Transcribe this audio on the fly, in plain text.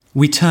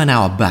We turn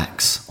our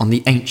backs on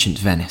the ancient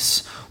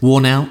Venice,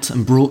 worn out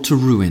and brought to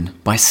ruin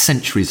by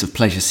centuries of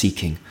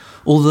pleasure-seeking,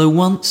 although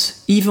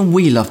once even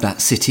we loved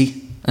that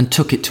city and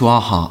took it to our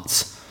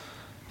hearts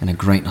in a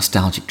great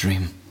nostalgic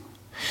dream.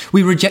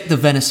 We reject the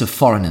Venice of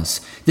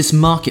foreigners, this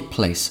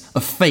marketplace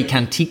of fake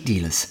antique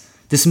dealers,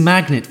 this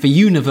magnet for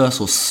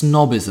universal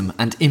snobism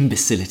and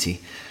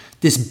imbecility,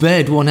 this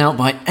bed worn out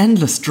by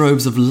endless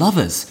droves of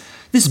lovers,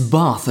 this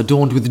bath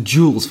adorned with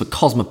jewels for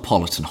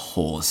cosmopolitan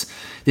whores,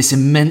 this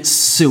immense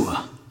sewer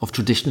of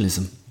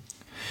traditionalism.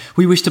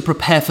 We wish to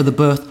prepare for the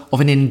birth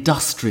of an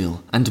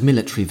industrial and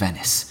military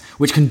Venice,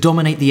 which can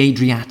dominate the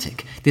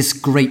Adriatic, this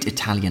great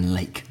Italian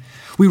lake.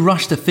 We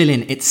rush to fill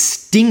in its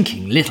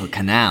stinking little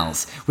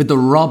canals with the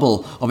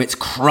rubble of its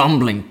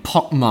crumbling,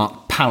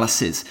 pockmarked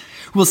palaces.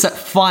 We'll set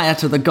fire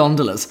to the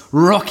gondolas,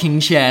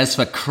 rocking chairs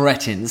for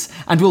cretins,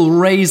 and we'll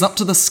raise up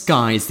to the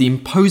skies the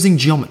imposing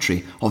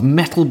geometry of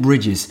metal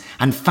bridges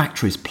and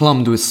factories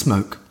plumbed with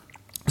smoke,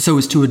 so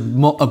as to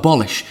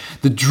abolish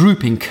the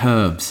drooping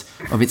curves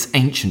of its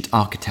ancient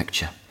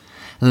architecture.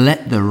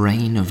 Let the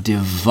reign of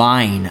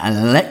divine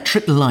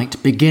electric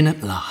light begin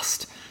at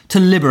last, to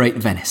liberate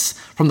Venice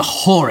from the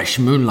whorish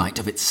moonlight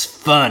of its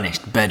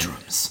furnished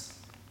bedrooms.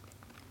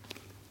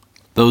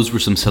 Those were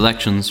some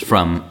selections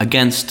from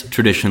Against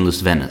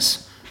Traditionalist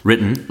Venice,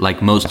 written,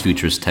 like most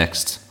Futurist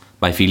texts,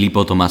 by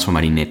Filippo Tommaso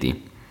Marinetti.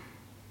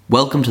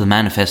 Welcome to the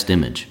Manifest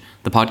Image,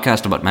 the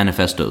podcast about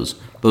manifestos,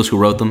 those who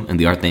wrote them and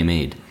the art they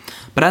made.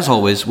 But as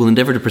always, we'll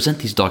endeavour to present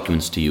these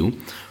documents to you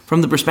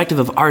from the perspective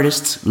of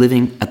artists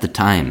living at the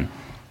time,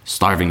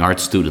 starving art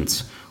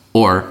students,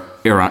 or,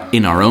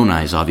 in our own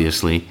eyes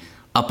obviously,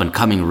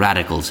 up-and-coming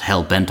radicals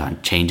hell-bent on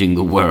changing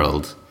the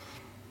world.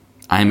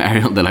 I'm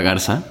Ariel de la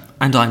Garza.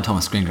 And I'm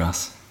Thomas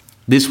Greengrass.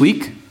 This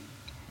week,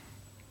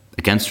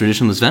 Against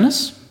Traditionalist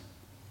Venice?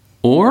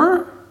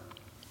 Or?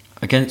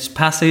 Against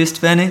Passeist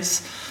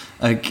Venice?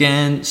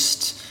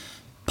 Against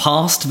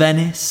Past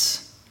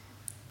Venice?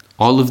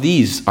 All of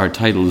these are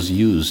titles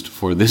used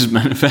for this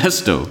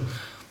manifesto.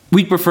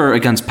 We'd prefer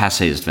Against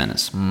Passeist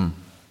Venice.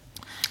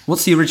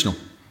 What's the original?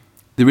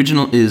 The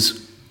original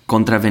is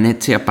Contra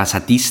Venezia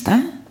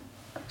Passatista.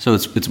 So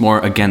it's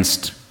more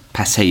against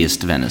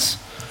Passeist Venice.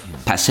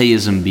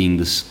 Passeism being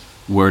this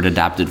word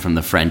adapted from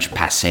the French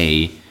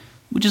passé,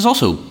 which is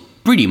also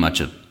pretty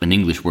much an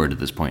English word at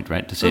this point,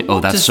 right? To say,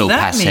 oh, that's so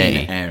that passé.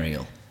 Mean,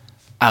 Ariel?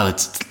 Oh,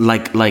 it's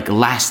like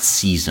last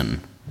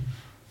season,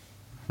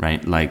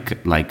 right?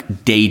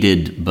 Like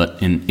dated,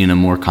 but in a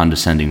more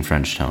condescending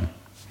French tone.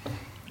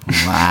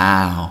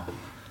 Wow.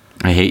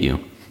 I hate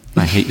you.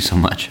 I hate you so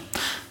much.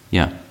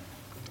 Yeah.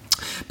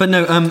 But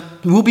no,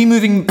 we'll be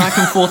moving back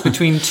and forth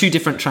between two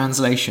different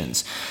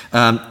translations.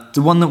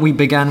 The one that we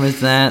began with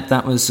there,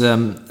 that was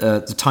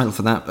the title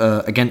for that,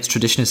 Against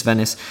Traditionalist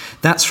Venice.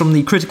 That's from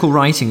the critical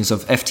writings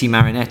of F.T.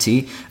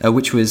 Marinetti,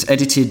 which was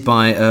edited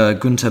by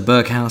Gunther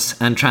Berghaus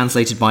and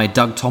translated by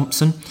Doug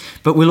Thompson.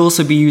 But we'll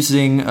also be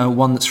using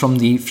one that's from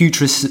the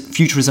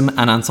Futurism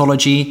and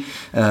Anthology,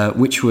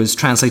 which was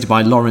translated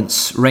by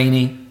Lawrence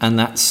Rainey, and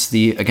that's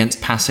the Against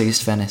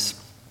Passeist Venice.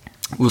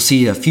 We'll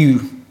see a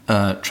few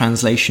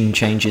translation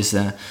changes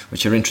there,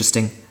 which are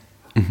interesting.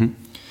 Mm-hmm.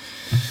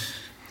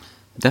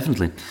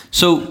 Definitely.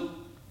 So,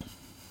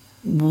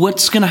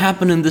 what's going to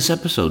happen in this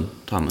episode,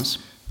 Thomas?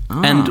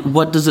 And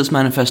what does this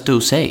manifesto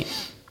say?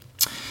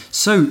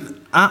 So,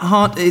 at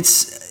heart,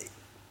 it's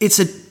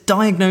a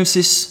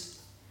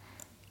diagnosis.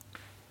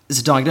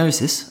 It's a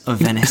diagnosis of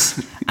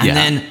Venice, and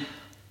then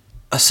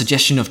a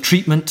suggestion of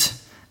treatment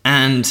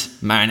and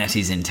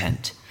Marinetti's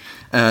intent.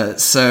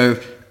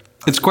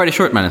 It's quite a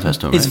short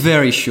manifesto, right? It's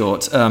very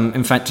short.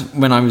 In fact,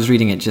 when I was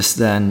reading it just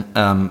then,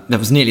 that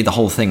was nearly the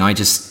whole thing. I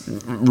just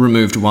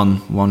removed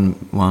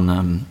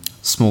one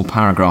small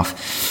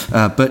paragraph.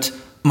 But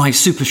my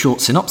super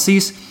short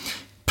synopses: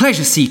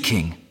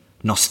 pleasure-seeking,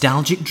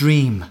 nostalgic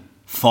dream,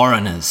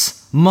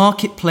 foreigners,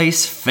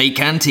 marketplace, fake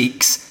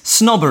antiques,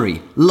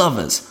 snobbery,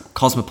 lovers,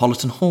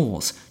 cosmopolitan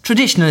whores,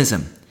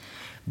 traditionalism.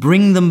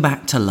 Bring them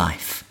back to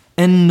life.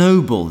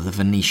 Ennoble the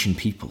Venetian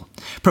people.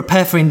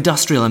 Prepare for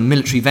industrial and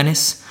military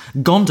Venice.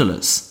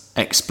 Gondolas,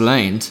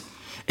 explained.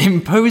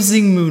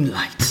 Imposing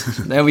moonlight.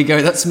 There we go.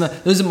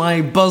 Those are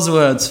my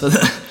buzzwords for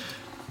that.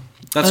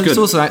 That's good. It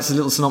also acts as a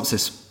little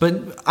synopsis. But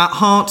at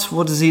heart,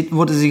 what does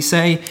he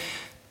say?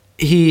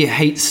 He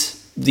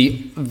hates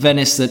the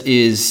Venice that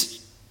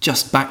is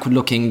just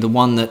backward-looking, the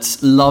one that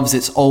loves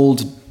its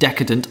old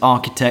decadent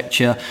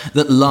architecture,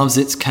 that loves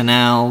its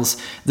canals,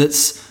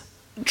 that's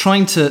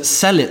trying to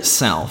sell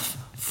itself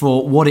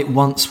for what it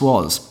once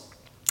was.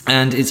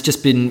 And it's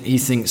just been, he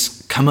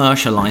thinks,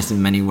 commercialised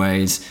in many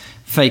ways.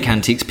 Fake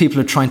antiques.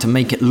 People are trying to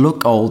make it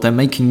look old. They're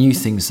making new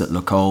things that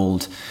look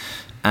old.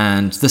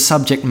 And the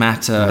subject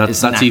matter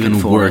is that's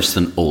even worse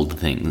than old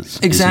things.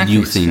 Exactly.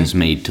 New things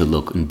made to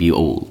look and be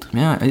old.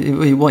 Yeah,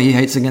 what he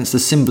hates against the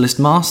symbolist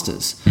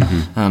masters.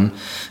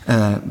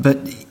 Mm-hmm. But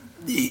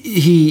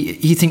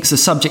he thinks the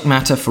subject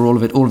matter for all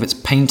of its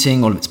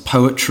painting, all of its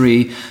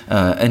poetry,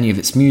 any of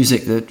its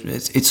music, that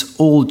it's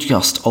all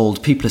just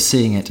old. People are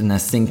seeing it and they're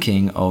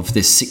thinking of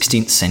this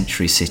 16th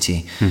century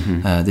city,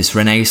 this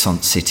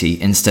Renaissance city,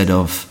 instead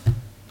of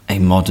a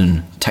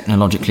modern,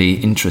 technologically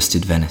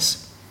interested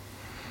Venice.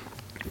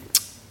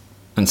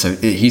 And so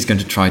he's going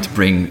to try to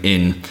bring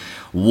in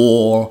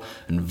war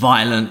and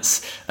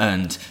violence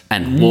and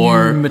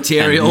war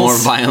materials, and more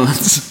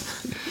violence.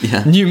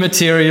 Yeah. New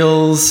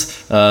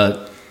materials,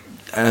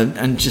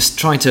 and just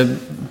try to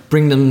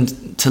bring them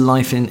to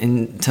life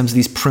in terms of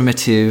these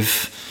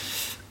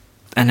primitive,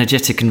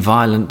 energetic and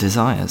violent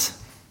desires.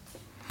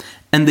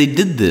 And they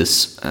did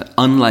this,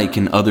 unlike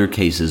in other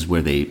cases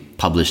where they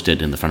published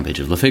it in the front page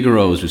of Le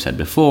Figaro, as we said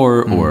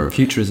before, or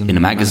Futurism in a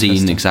magazine,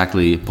 Manifesto.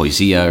 exactly,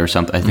 Poesia or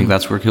something. I think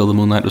that's where Kill the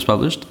Moonlight was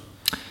published.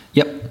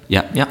 Yep.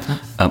 Yeah.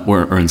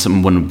 Or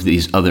in one of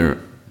these other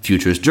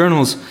futurist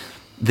journals.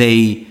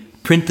 They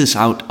print this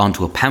out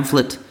onto a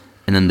pamphlet,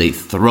 and then they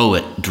throw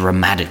it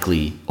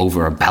dramatically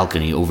over a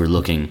balcony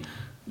overlooking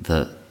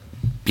the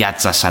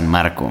Piazza San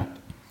Marco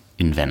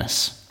in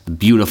Venice, the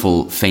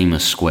beautiful,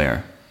 famous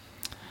square.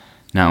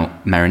 Now,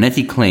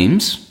 Marinetti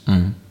claims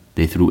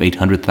they threw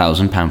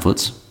 800,000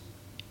 pamphlets.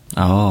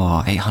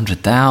 Oh,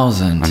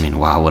 800,000. I mean,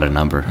 wow, what a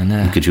number. I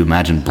know. Could you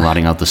imagine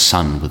blotting out the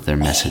sun with their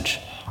message?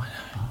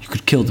 You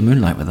could kill the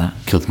moonlight with that.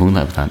 Kill the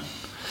moonlight with that.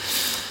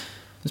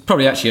 It's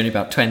probably actually only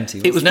about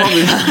 20. It was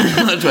probably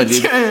not 20.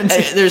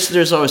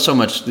 There's always so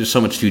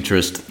much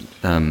futurist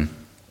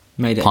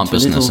Made it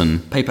pompousness into a little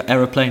and paper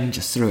aeroplane and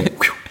just threw it.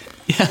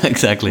 yeah,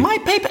 exactly. My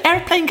paper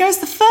aeroplane goes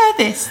the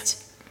furthest.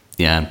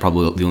 Yeah, and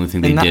probably the only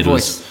thing they In that did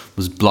voice.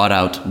 was blot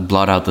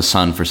out the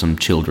sun for some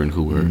children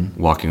who were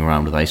walking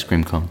around with ice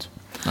cream cones.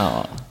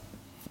 Oh.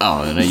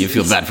 Oh, no, you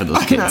feel bad for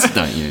those kids,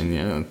 don't you?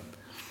 Yeah.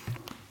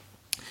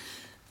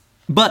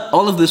 But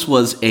all of this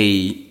was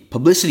a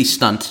publicity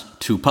stunt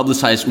to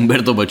publicize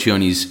Umberto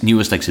Boccioni's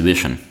newest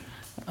exhibition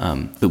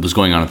that was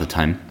going on at the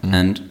time,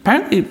 and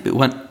apparently it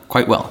went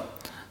quite well.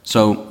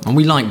 So, And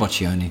we like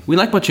Boccioni. we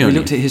like Boccioni. We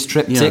looked at his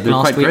triptych they're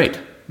last quite week. great.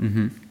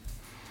 Mm-hmm.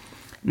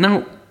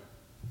 Now,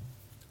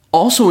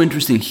 also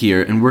interesting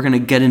here, and we're going to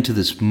get into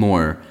this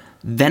more,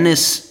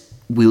 Venice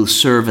will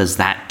serve as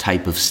that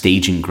type of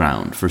staging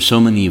ground for so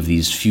many of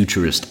these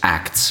futurist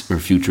acts or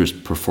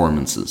futurist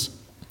performances.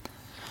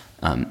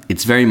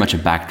 It's very much a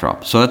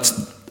backdrop. So that's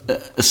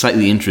a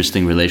slightly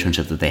interesting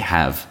relationship that they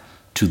have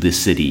to this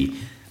city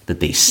that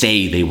they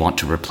say they want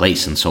to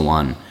replace and so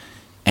on,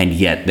 and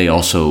yet they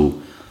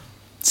also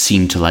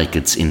seem to like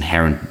its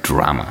inherent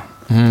drama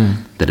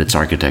that its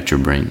architecture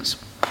brings.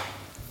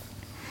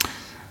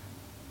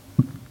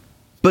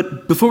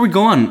 But before we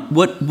go on,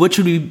 what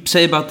should we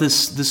say about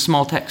this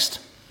small text?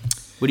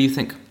 What do you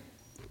think?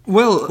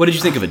 Well, What did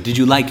you think of it? Did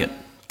you like it?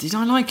 did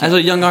I like it? As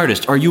a young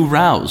artist, are you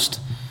roused?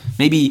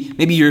 Maybe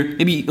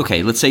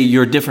okay, let's say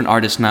you're a different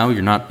artist now,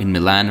 you're not in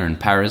Milan or in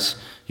Paris,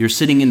 you're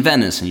sitting in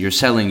Venice and you're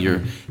selling your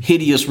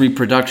hideous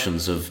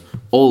reproductions of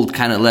old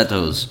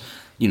Canalettos,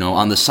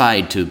 on the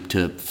side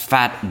to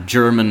fat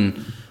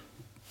German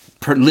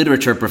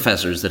literature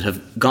professors that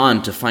have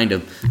gone to find a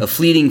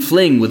fleeting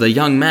fling with a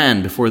young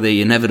man before they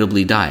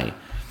inevitably die.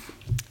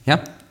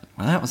 Yeah?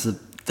 Well,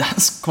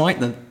 that's quite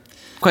the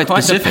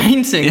Specific.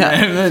 painting.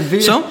 Yeah.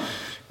 There. So?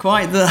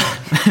 Quite the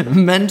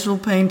mental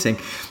painting.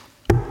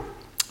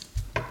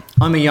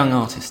 I'm a young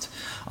artist.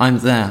 I'm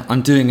there.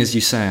 I'm doing as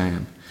you say I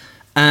am.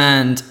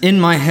 And in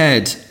my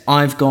head,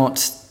 I've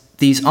got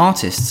these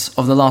artists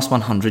of the last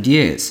 100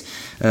 years.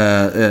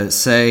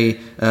 Say,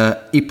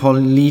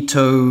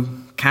 Ippolito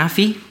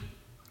Caffi?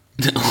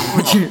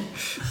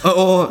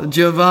 or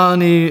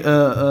Giovanni...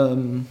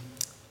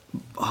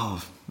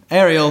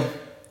 Ariel,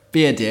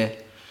 be a dear.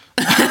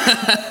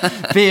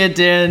 Be a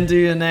dear and do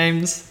your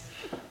names.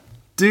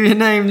 Do your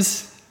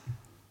names.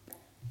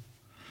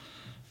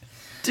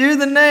 Do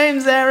the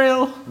names,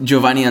 Ariel.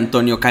 Giovanni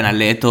Antonio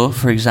Canaletto,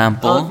 for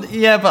example.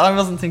 Yeah, but I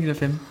wasn't thinking of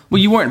him. Well,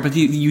 you weren't, but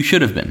you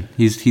should have been.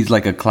 He's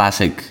like a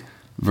classic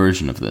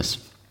version of this.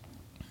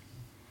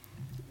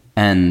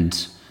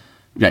 And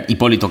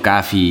Ippolito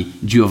Caffi,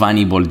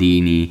 Giovanni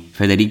Boldini,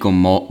 Federico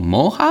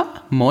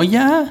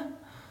Moya?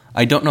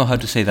 I don't know how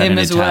to say that Him in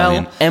as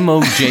Italian. well.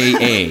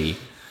 M-O-J-A.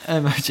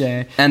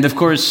 MOJ. And of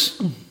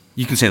course,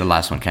 you can say the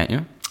last one, can't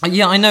you?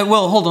 Yeah, I know.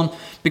 Well, hold on,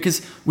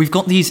 because we've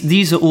got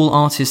these are all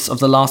artists of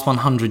the last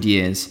 100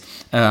 years,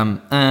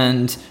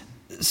 and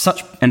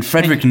such. And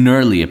Frederick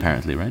Nerli,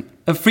 apparently, right?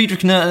 Friedrich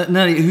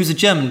Nerli, who's a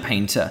German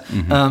painter.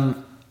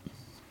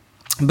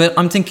 But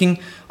I'm thinking,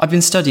 I've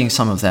been studying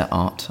some of their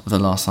art of the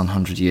last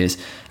 100 years,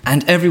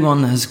 and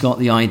everyone has got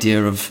the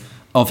idea of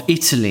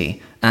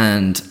Italy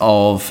and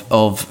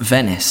of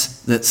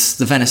Venice. That's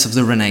the Venice of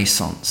the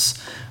Renaissance.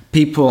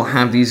 People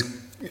have these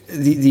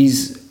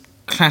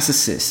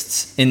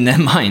classicists in their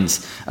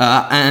minds,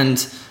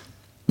 and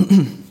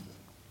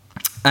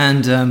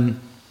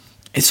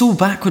it's all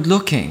backward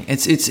looking.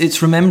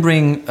 It's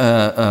remembering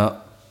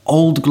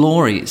old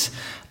glories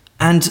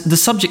and the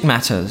subject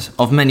matters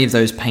of many of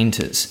those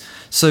painters.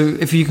 So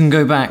if you can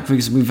go back,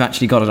 because we've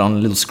actually got it on a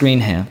little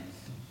screen here.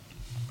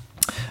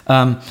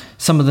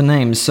 some of the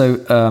names.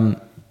 So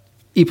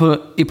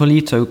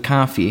Ippolito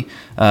Cafi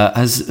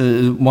has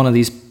one of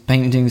these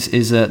paintings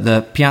is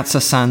the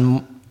Piazza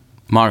San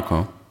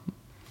Marco.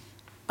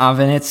 A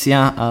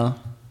Venezia.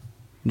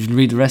 Did you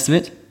read the rest of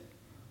it?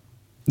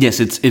 Yes,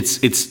 it's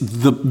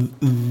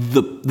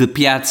the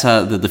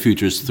piazza that the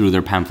futurists threw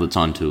their pamphlets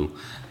onto.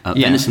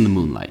 Venice in the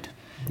moonlight.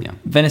 Yeah.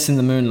 Venice in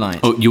the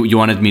moonlight. Oh, you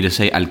wanted me to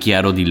say Al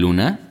chiaro di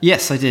luna?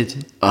 Yes, I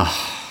did.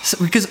 So,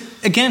 because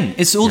again,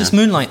 it's all this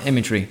moonlight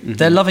imagery. Mm-hmm.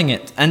 They're loving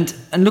it, and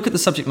look at the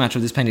subject matter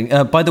of this painting.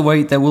 By the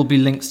way, there will be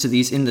links to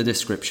these in the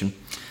description.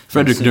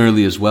 Frederick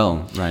Nerli as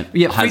well, right?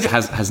 Yeah,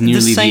 has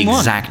nearly the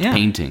exact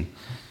painting.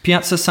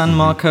 Piazza San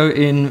Marco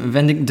in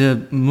Vending de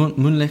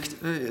Moonlicht.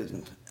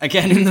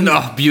 Again, in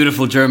the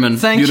beautiful German.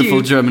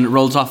 Beautiful German. It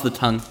rolls off the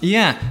tongue.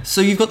 Yeah. So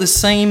you've got these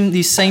same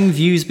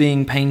views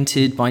being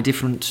painted by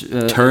different.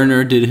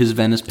 Turner did his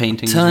Venice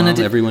painting as well.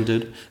 Everyone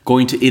did.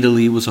 Going to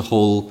Italy was a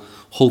whole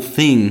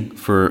thing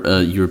for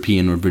a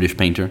European or British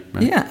painter.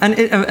 Right? Yeah,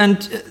 and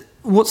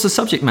what's the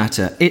subject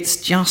matter? It's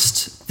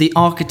just the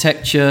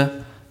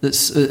architecture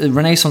that's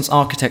Renaissance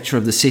architecture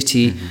of the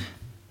city. Mm-hmm.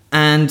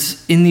 And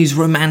in these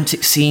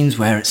romantic scenes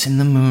where it's in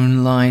the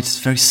moonlight, it's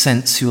very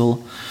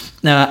sensual.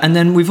 And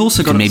then we've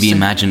also got... Maybe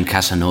imagine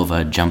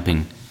Casanova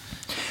jumping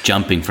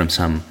from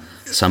some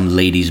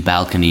lady's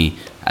balcony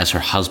as her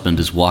husband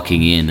is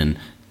walking in and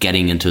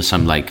getting into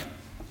some, like,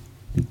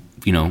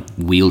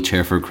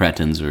 wheelchair for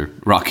cretins or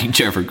rocking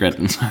chair for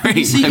cretins. Sorry,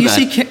 you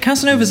see,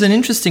 Casanova's an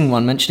interesting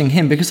one, mentioning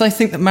him, because I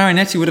think that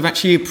Marinetti would have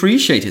actually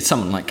appreciated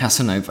someone like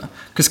Casanova.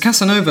 Because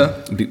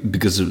Casanova...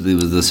 Because of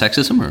the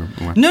sexism? Or?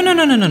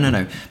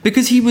 No.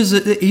 Because he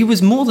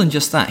was more than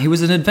just that. He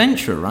was an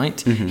adventurer, right?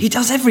 Mm-hmm. He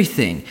does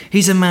everything.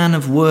 He's a man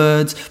of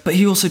words, but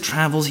he also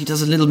travels. He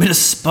does a little bit of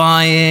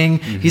spying.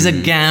 Mm-hmm. He's a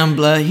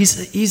gambler.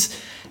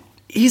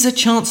 He's a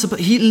chancer, but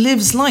he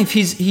lives life.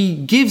 He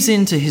gives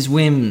in to his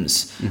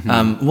whims,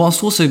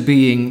 whilst also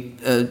being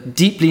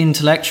deeply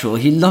intellectual.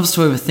 He loves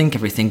to overthink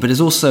everything, but is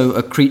also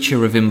a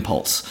creature of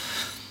impulse.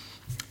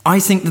 I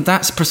think that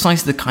that's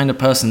precisely the kind of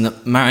person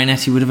that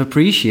Marinetti would have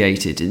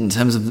appreciated in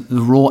terms of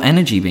the raw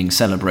energy being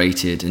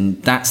celebrated,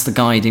 and that's the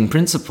guiding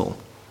principle.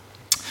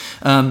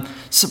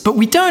 But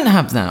we don't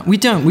have that. We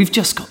don't. We've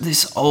just got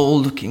this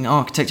old-looking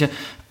architecture.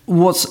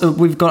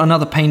 We've got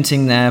another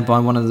painting there by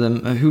one of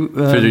them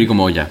Federico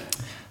Moya.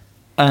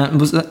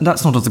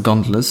 That's not of the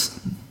gondolas.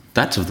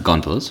 That's of the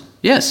gondolas.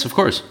 Yes, of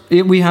course.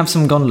 We have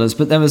some gondolas,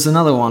 but there was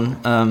another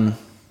one.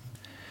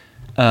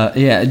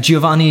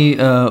 Giovanni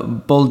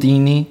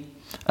Boldini,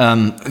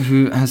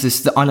 who has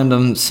the island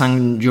of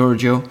San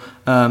Giorgio.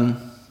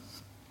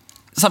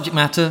 Subject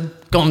matter: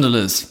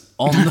 gondolas.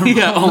 On the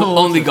run.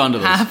 Only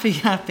gondolas.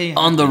 Happy.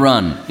 On the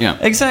run, yeah.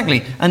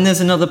 Exactly. And there's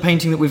another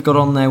painting that we've got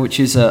on there, which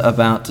is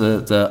about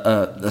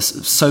the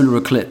solar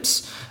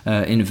eclipse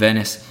in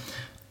Venice.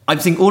 I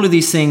think all of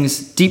these things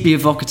deeply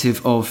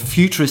evocative of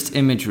futurist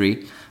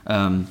imagery.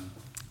 Kill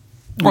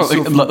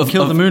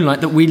the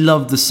moonlight. That we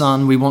love the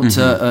sun. We want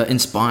to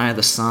inspire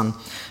the sun.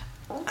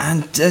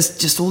 And there's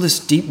just all this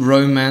deep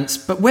romance.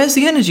 But where's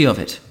the energy of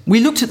it? We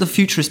looked at the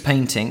futurist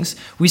paintings.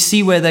 We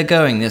see where they're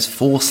going. There's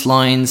force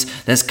lines.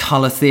 There's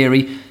colour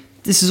theory.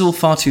 This is all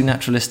far too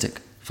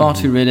naturalistic, far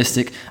too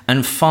realistic,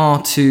 and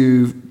far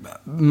too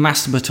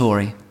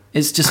masturbatory.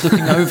 It's just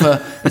looking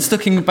over. It's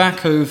looking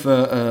back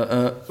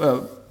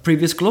over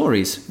previous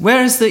glories.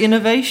 Where is the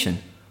innovation?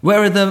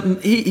 Where are the...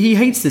 He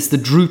hates this, the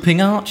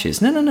drooping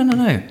arches.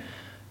 No.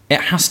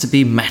 It has to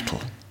be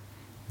metal.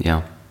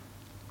 Yeah.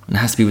 And it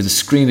has to be with a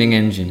screaming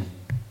engine.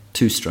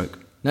 Two-stroke.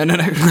 No.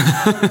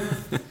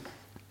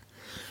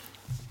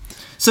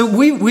 So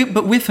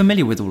we're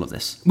familiar with all of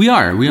this. We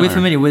are. We're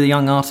familiar with the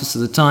young artists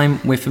of the time.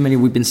 We're familiar.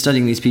 We've been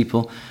studying these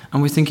people,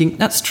 and we're thinking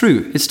that's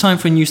true. It's time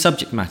for a new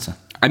subject matter.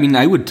 I mean,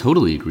 I would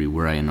totally agree.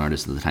 Were I an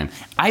artist at the time,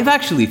 I've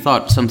actually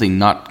thought something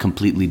not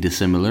completely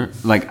dissimilar.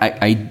 Like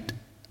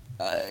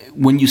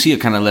when you see a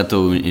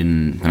Canaletto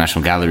in the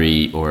National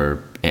Gallery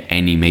or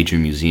any major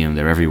museum,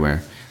 they're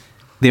everywhere.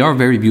 They are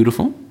very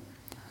beautiful,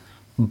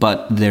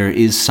 but there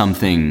is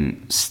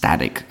something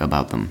static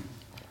about them.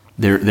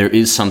 There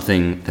is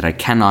something that I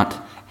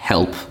cannot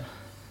help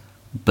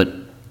but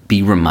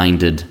be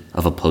reminded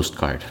of a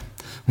postcard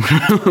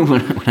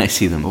when I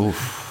see them.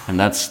 Oof. And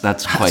that's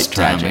quite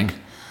tragic. Damning.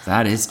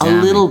 That is damning.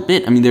 A little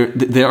bit. I mean,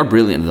 they are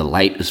brilliant. The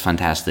light is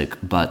fantastic,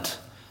 but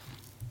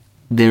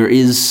there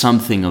is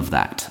something of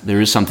that.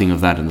 There is something of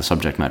that in the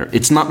subject matter.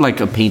 It's not like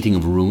a painting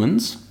of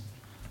ruins,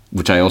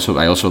 which I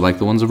also like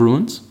the ones of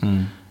ruins.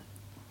 Mm.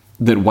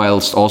 That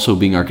whilst also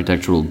being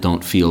architectural,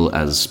 don't feel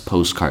as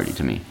postcardy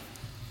to me.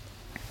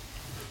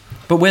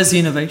 But where's the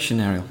innovation,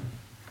 Ariel?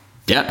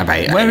 Yeah,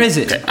 where is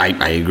it?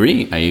 I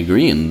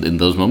agree. In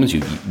those moments,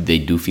 they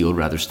do feel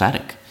rather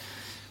static.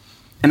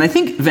 And I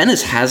think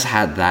Venice has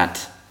had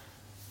that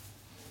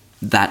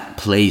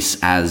place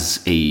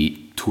as a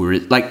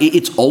tourist. Like,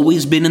 it's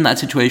always been in that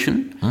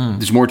situation. Mm.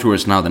 There's more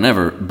tourists now than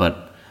ever,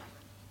 but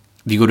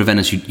if you go to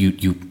Venice,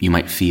 you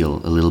might feel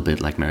a little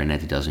bit like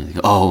Marinetti does. And you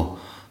think,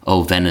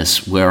 oh,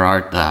 Venice, where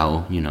art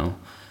thou? You know,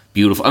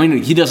 beautiful. I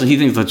mean, he doesn't. He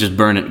thinks, let's just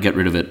burn it, get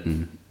rid of it,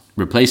 and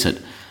replace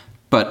it.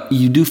 But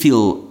you do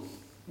feel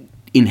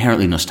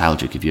inherently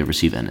nostalgic if you ever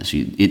see Venice.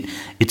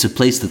 It's a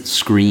place that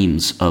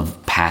screams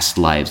of past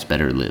lives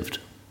better lived.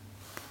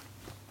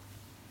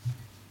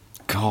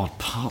 God,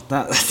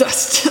 that's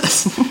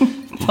just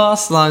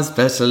past lives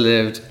better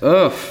lived.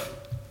 Ugh.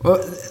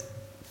 Well,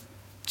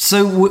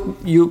 so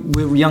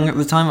we're young at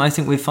the time. I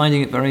think we're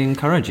finding it very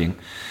encouraging.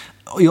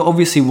 You're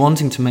obviously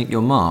wanting to make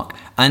your mark,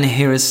 and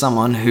here is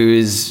someone who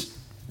is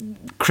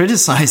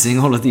criticizing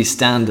all of these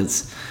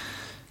standards.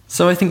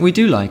 So I think we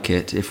do like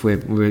it if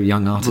we're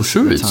young artists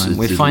at the time.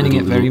 We're finding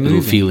it very moving.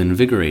 It'll feel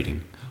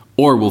invigorating.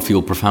 Or we'll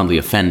feel profoundly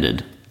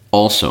offended.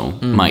 Also,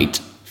 might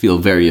feel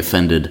very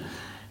offended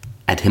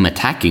at him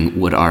attacking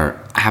what are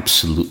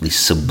absolutely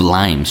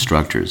sublime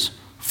structures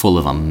full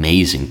of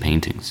amazing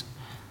paintings.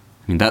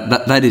 I mean,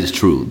 that is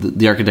true.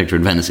 The architecture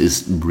in Venice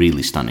is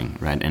really stunning,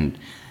 right? And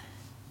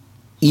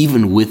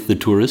even with the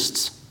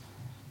tourists,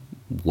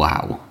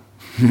 wow.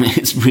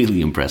 It's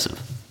really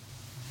impressive.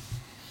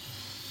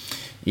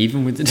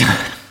 Even with the...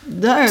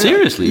 No,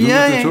 seriously, even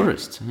with the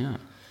tourists, yeah.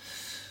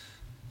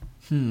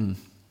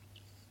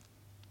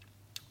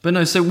 But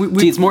no, so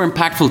See, it's more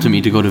impactful to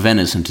me to go to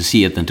Venice and to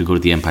see it than to go to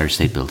the Empire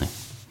State Building.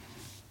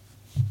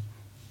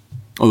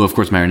 Although, of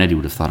course, Marinetti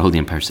would have thought, the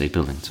Empire State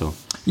Building, so...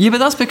 Yeah, but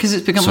that's because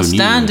it's become a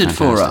standard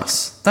for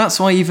us. That's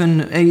why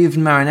even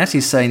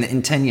Marinetti's saying that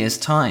in 10 years'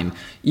 time,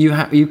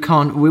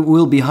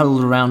 we'll be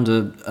huddled around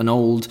an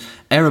old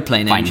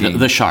aeroplane engine.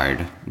 The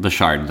Shard,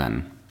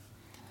 then.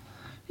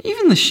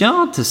 Even the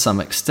Shard, to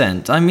some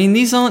extent. I mean,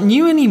 these aren't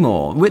new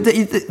anymore.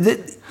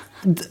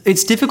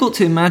 It's difficult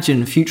to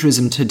imagine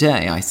futurism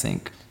today, I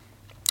think.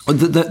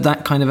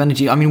 That kind of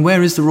energy. I mean,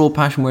 where is the raw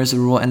passion? Where is the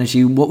raw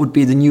energy? What would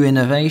be the new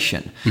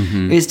innovation?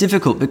 Mm-hmm. It's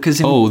difficult because...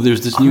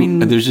 there's this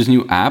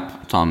new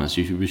app, Thomas.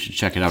 We should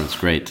check it out. It's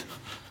great.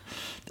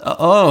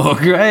 Oh,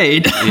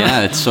 great.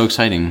 Yeah, it's so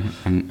exciting.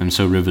 I'm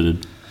so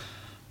riveted.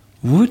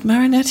 Would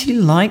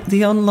Marinetti like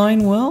the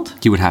online world?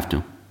 He would have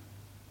to.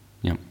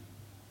 Yeah.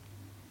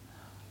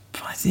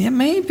 Yeah,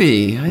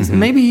 maybe. Mm-hmm.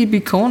 Maybe he'd be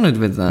cornered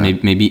with that.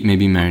 Maybe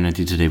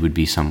Marinetti today would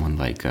be someone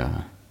like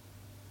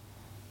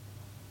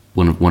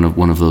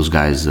one of those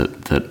guys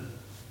that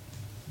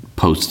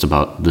posts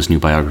about this new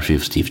biography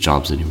of Steve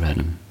Jobs that he read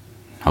and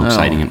how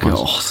exciting it was.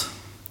 God.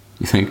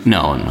 You think?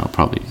 No,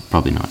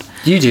 probably not.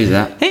 You do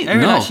that. Hey,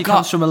 Aaron actually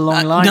comes from a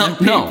long line of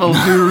people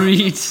who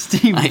read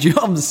Steve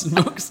Jobs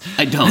books.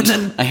 I don't. And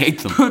then I hate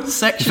them. Put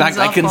sections In fact,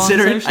 up on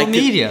social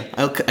media.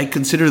 I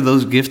consider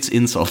those gifts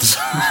insults.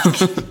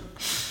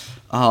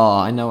 Oh,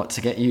 I know what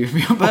to get you for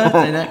your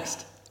birthday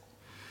next.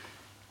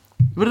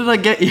 What did I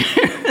get you?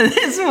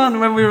 This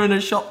one when we were in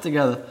a shop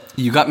together.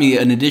 You got me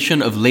an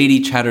edition of Lady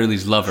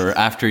Chatterley's Lover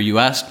after you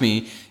asked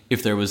me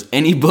if there was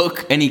any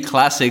book, any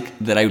classic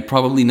that I would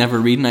probably never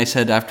read, and I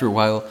said after a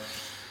while,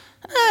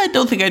 I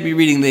don't think I'd be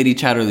reading Lady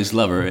Chatterley's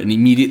Lover, and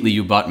immediately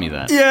you bought me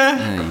that.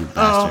 Yeah. You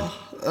bastard.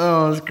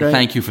 Oh, that's great.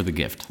 Thank you for the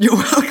gift.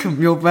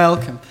 You're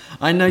welcome.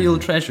 I know you'll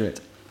treasure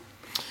it.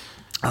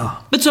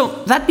 Oh. But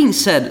so, that being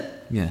said...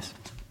 Yes.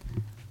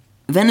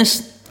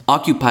 Venice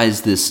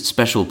occupies this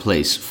special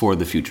place for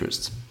the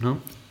futurists.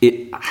 No?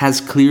 It has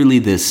clearly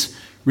this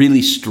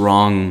really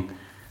strong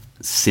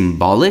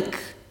symbolic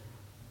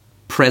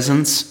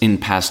presence in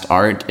past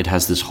art. It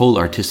has this whole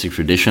artistic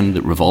tradition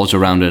that revolves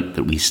around it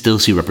that we still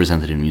see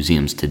represented in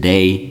museums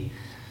today.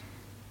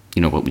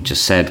 You know what we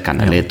just said,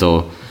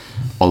 Canaletto,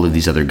 all of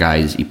these other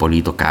guys,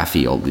 Ippolito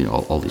Caffi,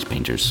 all these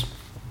painters.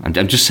 I'm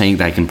just saying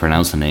that I can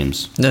pronounce the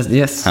names.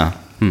 Yes.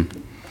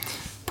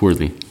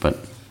 Poorly,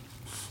 but...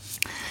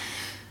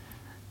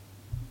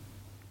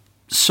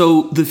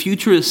 So the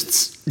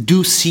futurists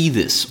do see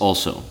this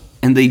also,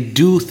 and they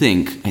do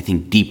think, I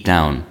think deep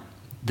down,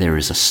 there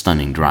is a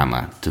stunning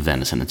drama to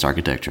Venice and its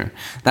architecture.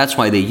 That's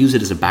why they use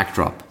it as a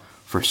backdrop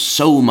for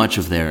so much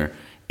of their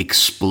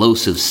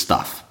explosive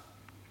stuff.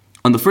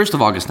 On the 1st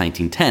of August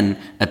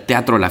 1910, at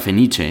Teatro La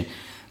Fenice,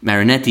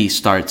 Marinetti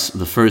starts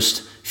the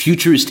first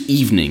futurist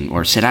evening,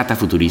 or serata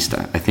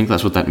futurista. I think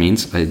that's what that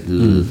means.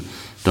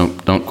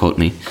 Don't quote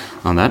me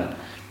on that.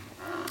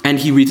 And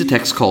he reads a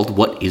text called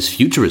What is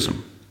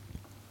Futurism?,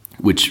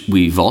 which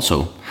we've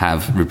also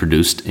have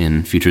reproduced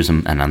in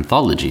Futurism and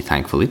Anthology,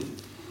 thankfully.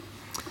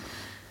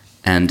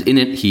 And in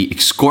it, he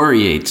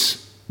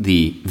excoriates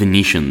the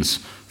Venetians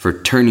for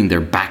turning their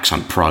backs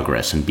on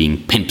progress and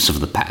being pimps of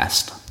the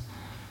past.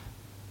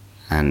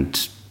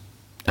 And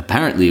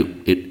apparently,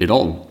 it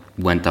all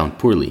went down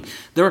poorly.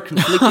 There are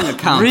conflicting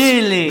accounts.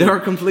 Really? There are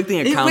conflicting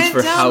accounts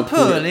for how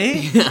poorly.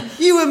 Yeah.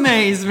 You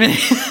amaze me.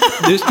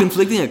 There's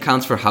conflicting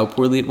accounts for how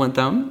poorly it went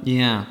down.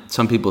 Yeah.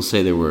 Some people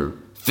say there were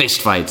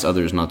fist fights,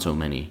 others not so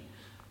many.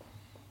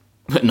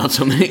 But not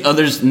so many.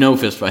 Others no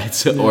fist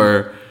fights,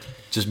 or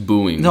just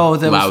booing. No,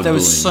 there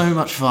was so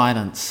much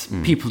violence.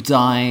 People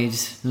died.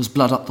 There was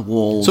blood up the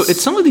walls. So at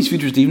some of these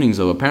futurist evenings,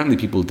 though, apparently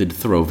people did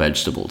throw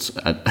vegetables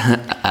at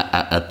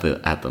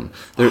them.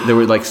 There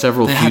were like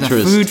several futurists. They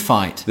had a food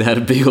fight. They had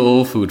a big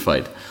old food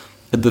fight.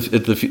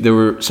 There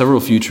were several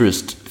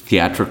futurist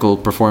theatrical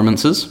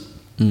performances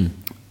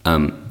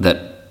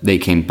that they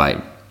came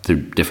by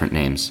through different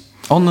names.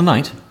 On the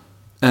night?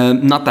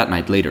 Not that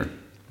night, later.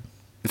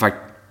 In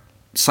fact,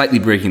 slightly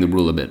breaking the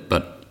rule a bit,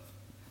 but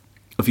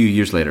a few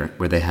years later,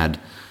 where they had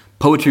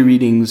poetry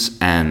readings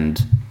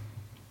and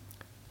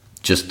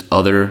just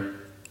other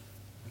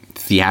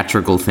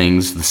theatrical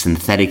things, the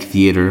synthetic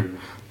theater,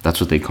 that's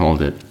what they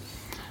called it.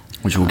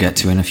 Which we'll get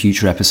to in a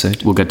future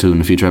episode. We'll get to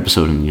in a future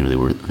episode, and they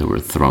were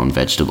thrown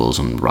vegetables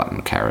and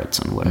rotten carrots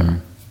and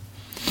whatever.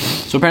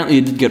 So apparently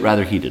it did get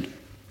rather heated.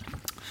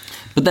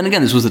 But then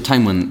again, this was a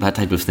time when that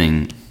type of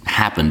thing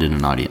happened in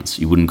an audience.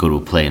 You wouldn't go to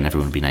a play and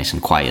everyone would be nice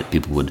and quiet.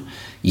 People would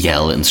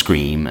yell and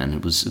scream,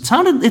 and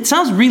it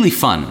sounds really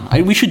fun.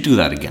 We should do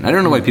that again. I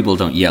don't know why people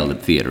don't yell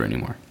at theater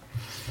anymore.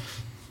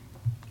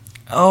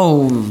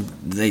 Oh,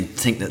 they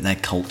think that they're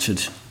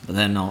cultured, but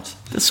they're not.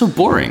 That's so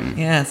boring.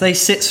 Yeah, they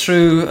sit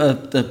through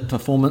the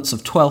performance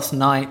of Twelfth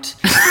Night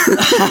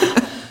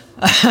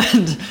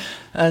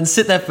and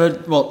sit there for,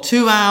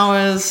 2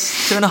 hours,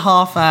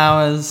 2.5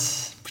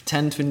 hours,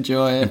 pretend to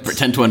enjoy it. And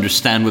pretend to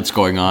understand what's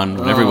going on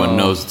when everyone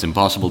knows it's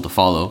impossible to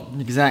follow.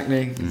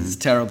 Exactly. It's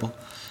terrible.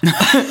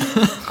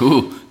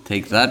 Ooh,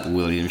 take that,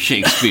 William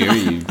Shakespeare,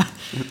 you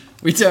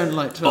We don't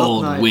like Twelfth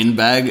old Night.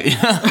 windbag. We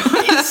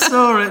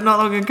saw it not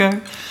long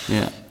ago.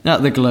 Yeah.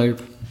 At the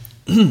Globe.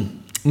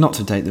 Not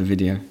to date the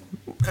video.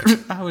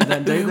 How would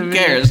that date the Who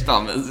video? cares,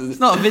 Thomas? It's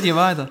not a video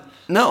either.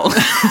 No.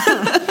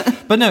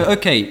 But no,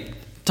 okay,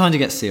 time to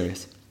get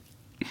serious.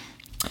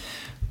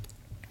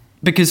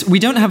 Because we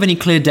don't have any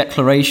clear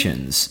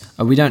declarations.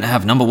 We don't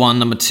have number 1,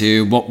 number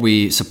 2, what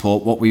we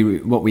support, what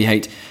we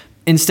hate.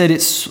 Instead,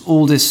 it's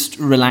all this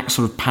relaxed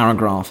sort of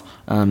paragraph.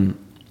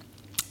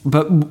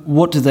 But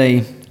what do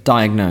they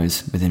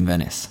diagnose within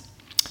Venice?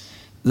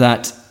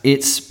 That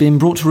it's been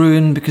brought to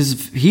ruin because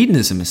of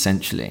hedonism,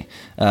 essentially.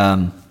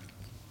 That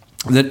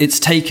it's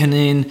taken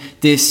in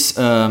this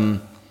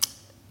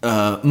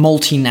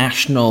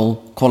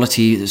multinational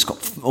quality. It's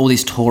got all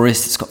these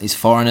tourists, it's got these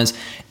foreigners.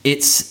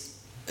 It's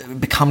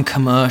become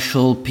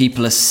commercial.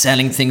 People are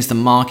selling things. The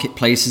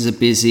marketplaces are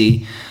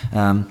busy.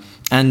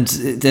 And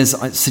there's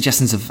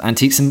suggestions of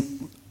antiques.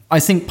 And I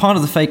think part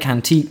of the fake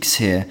antiques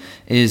here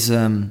is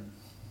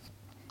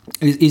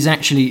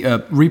actually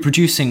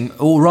reproducing,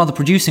 or rather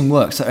producing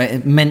works that are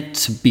meant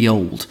to be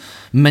old,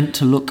 meant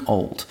to look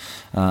old.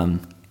 And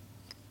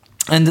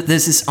that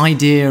there's this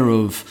idea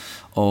of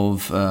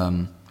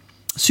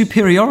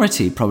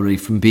superiority, probably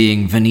from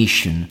being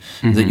Venetian,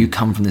 that you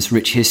come from this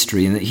rich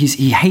history, and that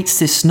he hates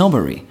this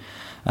snobbery.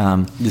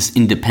 This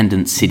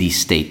independent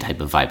city-state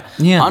type of vibe.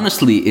 Yeah.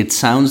 Honestly, it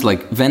sounds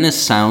like... Venice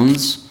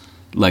sounds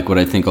like what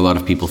I think a lot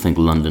of people think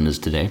London is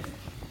today.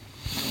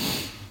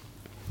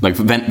 Like,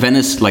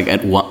 Venice, like,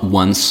 at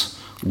once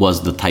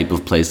was the type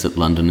of place that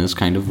London is,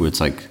 kind of, where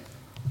it's like...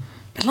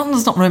 But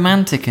London's not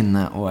romantic in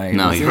that way.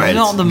 No, you're right. It's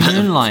not the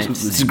moonlight.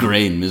 It's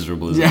grey and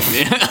miserable, isn't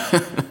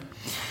it?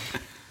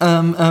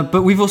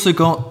 But we've also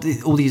got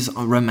all these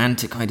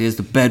romantic ideas,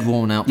 the bed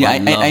worn out by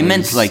lovers, I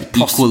meant like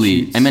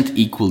equally... prostitutes. I meant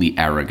equally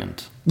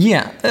arrogant.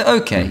 Yeah,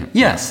 okay.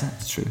 Yes,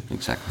 that's true.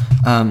 Exactly.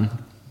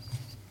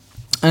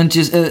 And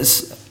just...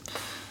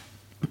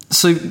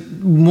 so,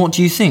 what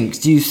do you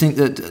think? Do you think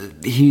that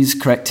he's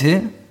correct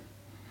here?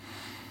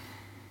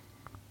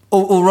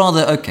 Or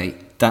rather, okay,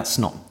 that's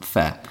not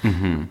fair.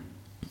 Mm-hmm.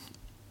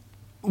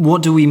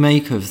 What do we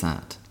make of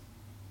that?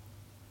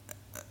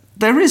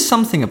 There is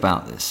something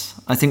about this.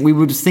 I think we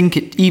would think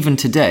it even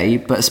today,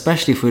 but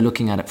especially if we're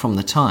looking at it from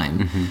the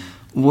time,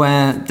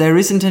 where there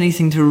isn't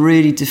anything to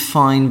really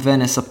define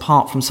Venice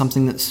apart from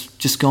something that's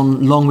just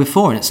gone long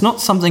before. And it's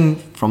not something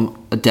from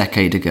a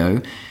decade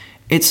ago.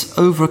 It's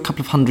over a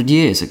couple of 100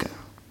 years ago.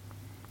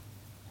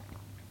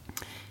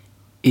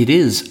 It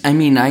is. I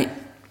mean, I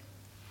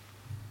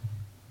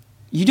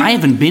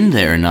haven't been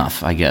there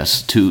enough, I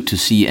guess, to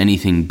see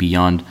anything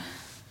beyond...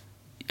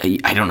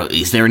 I don't know,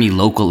 is there any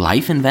local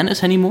life in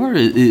Venice anymore?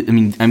 I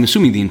mean, I'm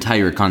assuming the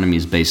entire economy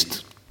is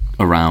based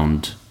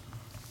around,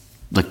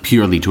 like,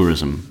 purely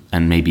tourism,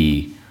 and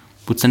maybe...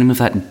 What's the name of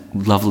that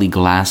lovely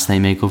glass they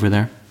make over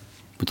there?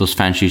 With those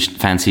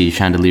fancy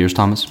chandeliers,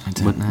 Thomas? I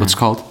don't know. What's it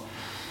called?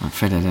 I'm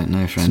afraid I don't know,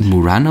 Is friend. it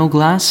Murano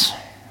glass?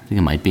 I think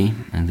it might be.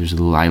 And there's a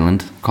little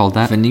island called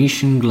that.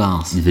 Venetian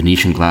glass. The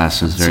Venetian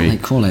glass is That's what they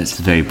call it. It's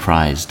very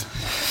prized.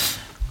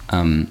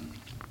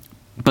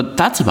 But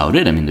that's about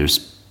it. I mean,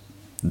 there's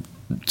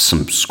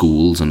some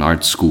schools and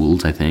art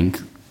schools, I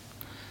think,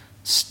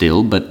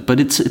 still, but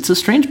it's a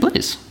strange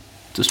place.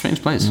 It's a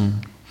strange place.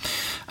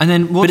 And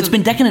then, But it's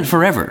been decadent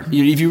forever.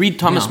 If you read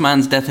Thomas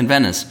Mann's Death in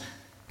Venice,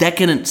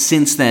 decadent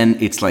since then,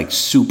 it's like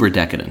super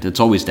decadent. It's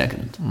always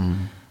decadent.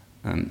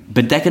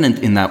 But decadent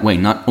in that way,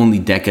 not only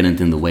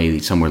decadent in the way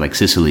that somewhere like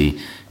Sicily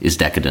is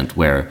decadent,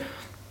 where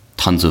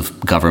tons of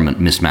government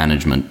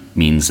mismanagement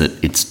means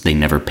that they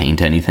never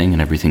paint anything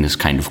and everything is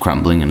kind of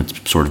crumbling and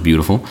it's sort of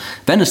beautiful.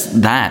 Venice,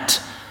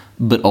 that,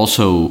 but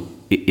also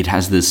it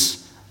has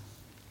this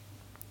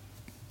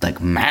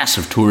like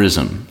massive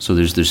tourism. So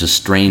there's a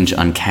strange,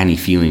 uncanny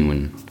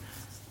feeling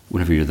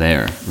whenever you're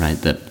there, right?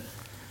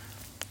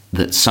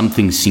 That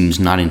something seems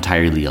not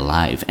entirely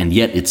alive, and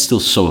yet it's still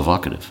so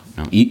evocative.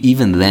 You know,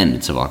 even then,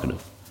 it's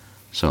evocative.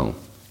 So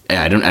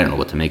I don't know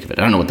what to make of it.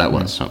 I don't know what that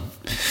was. So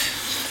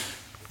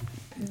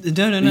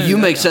No. you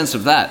make sense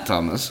of that,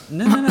 Thomas.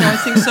 No. I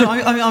think so.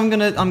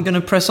 I'm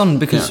gonna press on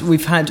because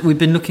we've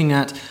been looking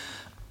at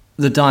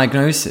the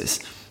diagnosis,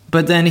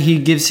 but then he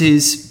gives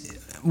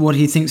what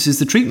he thinks is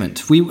the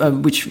treatment.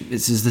 Which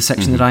is the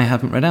section that I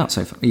haven't read out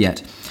so far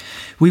yet.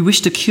 We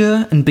wish to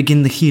cure and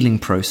begin the healing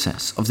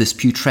process of this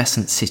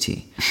putrescent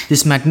city,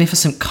 this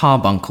magnificent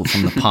carbuncle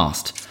from the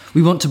past.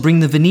 We want to bring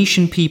the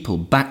Venetian people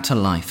back to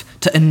life,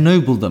 to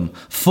ennoble them,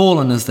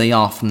 fallen as they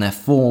are from their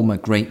former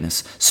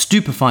greatness,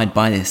 stupefied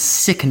by their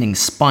sickening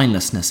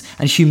spinelessness,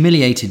 and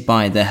humiliated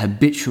by their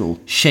habitual,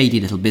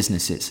 shady little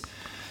businesses.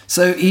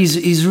 So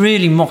he's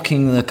really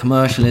mocking the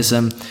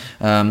commercialism.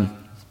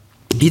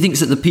 He thinks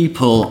that the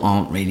people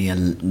aren't really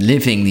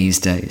living these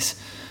days,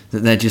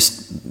 that they're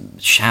just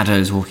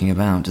shadows walking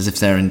about, as if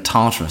they're in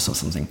Tartarus or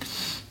something.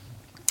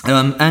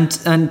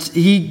 And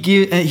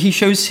he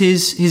shows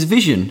his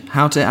vision,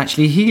 how to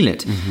actually heal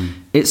it.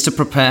 It's to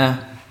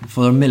prepare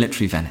for a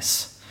military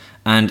Venice.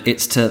 And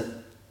it's to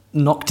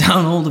knock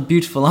down all the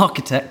beautiful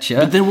architecture.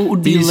 But then what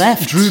would be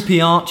left?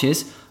 Droopy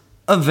arches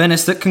of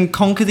Venice that can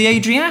conquer the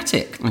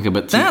Adriatic. Okay,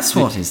 but that's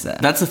what is there.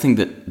 That's the thing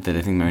that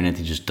I think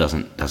Marinetti just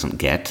doesn't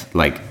get.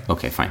 Like,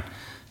 okay, fine.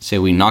 Say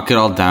we knock it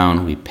all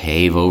down, we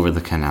pave over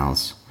the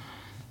canals.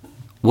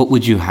 What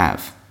would you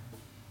have?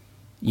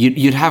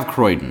 You'd have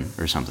Croydon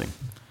or something.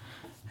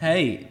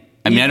 Hey,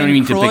 I mean, I don't even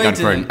mean to pick on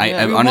Croydon.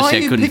 Yeah,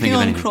 Honestly, I couldn't think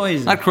of anything.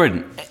 Croydon? Not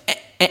Croydon.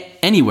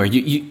 Anywhere.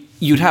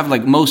 You'd have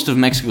like most of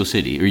Mexico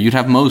City, or you'd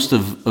have most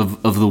of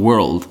the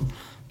world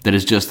that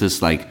is just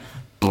this like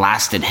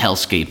blasted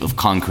hellscape of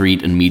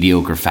concrete and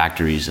mediocre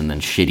factories and then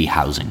shitty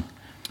housing.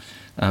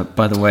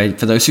 By the way,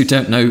 for those who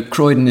don't know,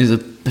 Croydon is a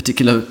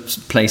particular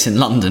place in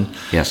London.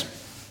 Yes.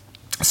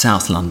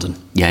 South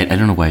London. Yeah, I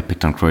don't know why I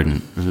picked on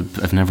Croydon.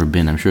 I've never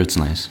been. I'm sure it's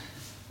nice.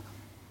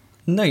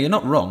 No, you're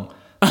not wrong.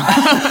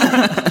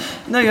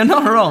 No, you're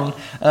not wrong.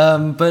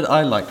 But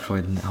I like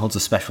Croydon. It holds a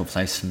special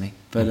place for me.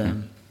 But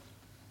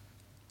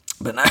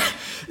no,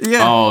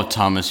 yeah. Oh,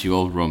 Thomas, you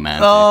old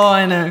romantic. Oh,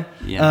 I know.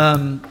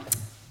 Yeah.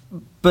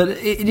 But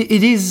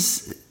it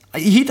is.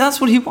 That's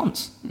what he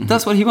wants.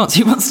 That's what he wants.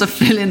 He wants to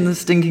fill in the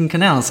stinking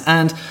canals,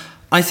 and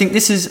I think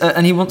this is,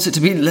 and he wants it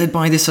to be led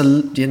by this,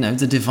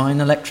 the divine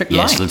electric light.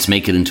 Yes, let's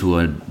make it into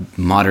a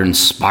modern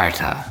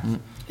Sparta.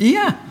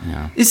 Yeah.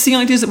 It's the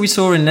ideas that we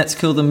saw in Let's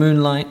Kill the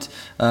Moonlight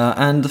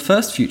and the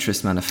first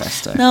Futurist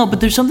Manifesto. No, but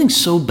there's something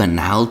so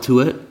banal to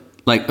it.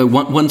 Like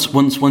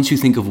once you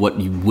think of what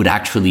would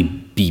actually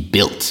be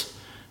built,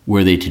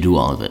 were they to do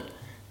all of it,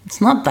 it's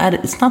not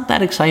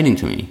that exciting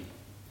to me.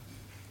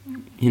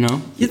 You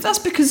know? Yeah, that's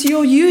because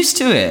you're used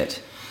to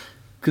it.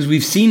 Because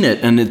we've seen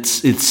it, and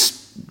it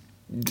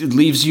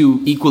leaves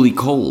you equally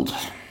cold,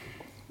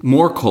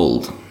 more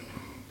cold.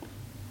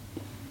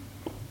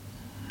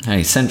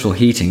 Hey, central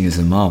heating is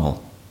a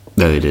marvel.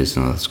 No, it is.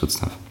 No, that's good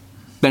stuff.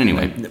 But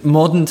anyway,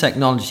 modern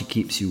technology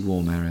keeps you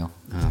warm, Ariel.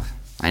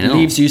 I know.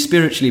 Leaves you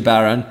spiritually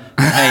barren.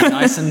 Hey,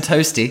 nice and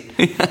toasty.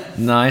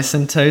 Nice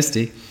and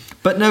toasty.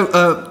 But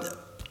no,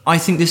 I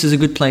think this is a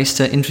good place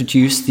to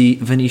introduce the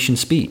Venetian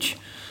speech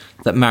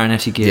that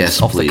Marinetti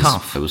gives off the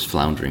cuff. I was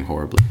floundering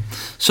horribly.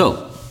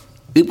 So,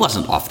 it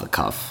wasn't off the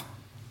cuff.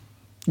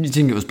 You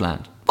think it was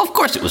planned? Of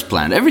course it was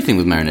planned. Everything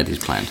with Marinetti's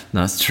planned.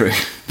 No, that's true.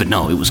 But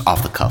no, it was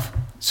off the cuff.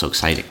 So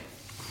exciting.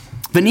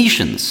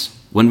 Venetians.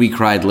 When we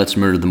cried, "Let's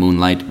murder the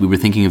moonlight," we were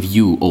thinking of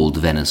you, old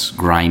Venice,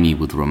 grimy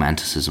with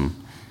romanticism.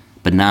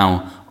 But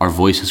now, our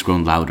voice has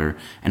grown louder,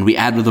 and we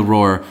add with a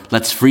roar,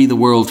 "Let's free the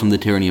world from the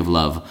tyranny of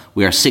love.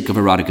 We are sick of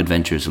erotic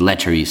adventures,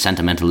 lechery,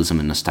 sentimentalism,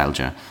 and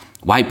nostalgia.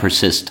 Why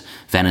persist,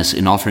 Venice,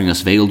 in offering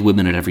us veiled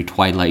women at every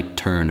twilight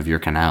turn of your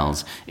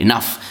canals?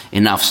 Enough,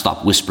 enough,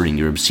 stop whispering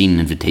your obscene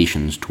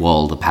invitations to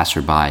all the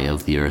passer-by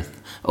of the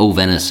earth. O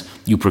Venice,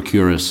 you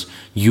procure us,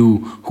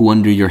 you who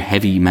under your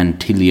heavy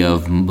mantilla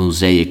of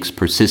mosaics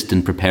persist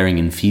in preparing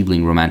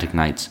enfeebling romantic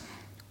nights,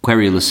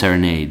 querulous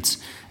serenades,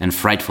 and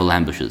frightful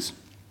ambushes.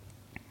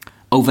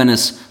 O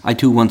Venice, I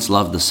too once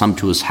loved the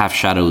sumptuous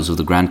half-shadows of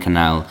the Grand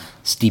Canal,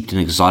 steeped in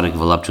exotic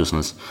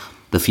voluptuousness,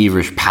 the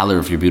feverish pallor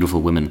of your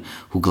beautiful women,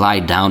 who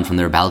glide down from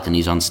their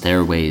balconies on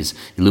stairways,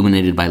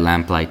 illuminated by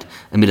lamplight,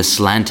 amid a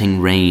slanting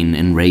rain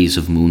and rays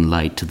of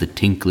moonlight to the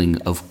tinkling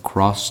of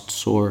crossed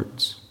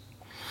swords.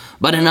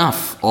 But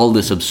enough! All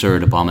this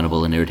absurd,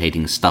 abominable, and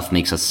irritating stuff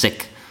makes us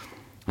sick.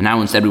 And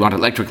now instead we want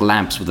electric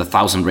lamps with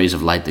 1,000 rays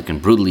of light that can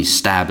brutally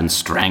stab and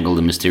strangle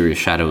the mysterious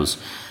shadows,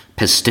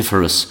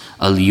 pestiferous,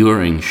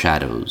 alluring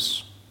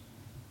shadows.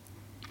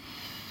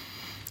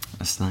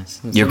 That's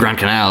nice. Your Grand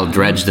Canal,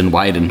 dredged and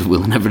widened,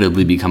 will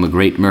inevitably become a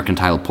great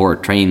mercantile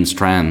port, trains,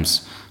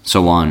 trams,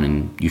 so on,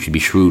 and you should be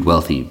shrewd,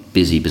 wealthy,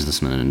 busy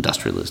businessmen and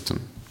industrialists and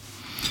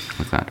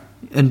like that.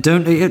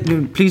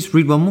 And please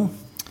read one more.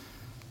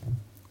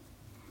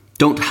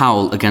 Don't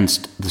howl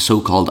against the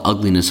so-called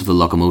ugliness of the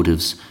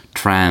locomotives,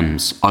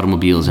 trams,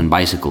 automobiles, and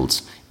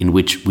bicycles, in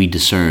which we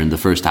discern the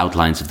first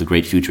outlines of the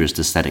great futurist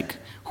aesthetic.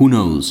 Who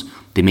knows,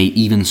 they may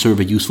even serve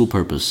a useful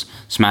purpose,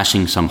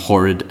 smashing some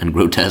horrid and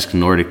grotesque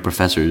Nordic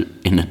professor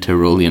in a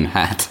Tyrolean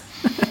hat.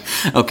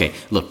 Okay,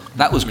 look,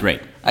 that was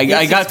great. I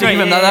Yes, got that's to give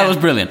great, him yeah, that. That yeah. was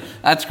brilliant.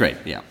 That's great,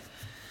 yeah.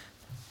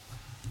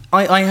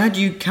 I had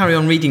you carry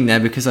on reading there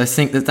because I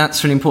think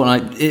that's really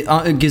important.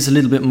 It gives a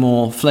little bit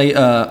more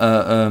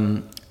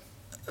flavor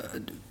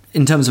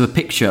in terms of a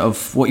picture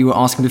of what you were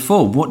asking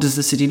before. What does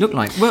the city look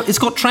like? Well, it's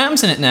got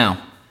trams in it now.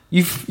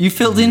 You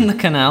filled in the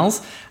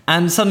canals,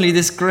 and suddenly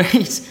this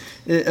great.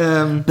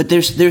 But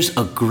there's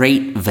a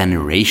great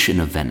veneration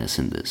of Venice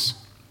in this.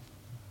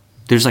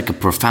 There's like a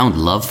profound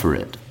love for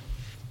it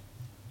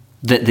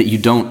that you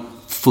don't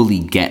fully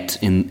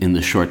get in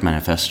the short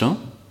manifesto.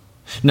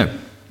 No,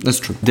 that's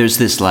true. There's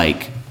this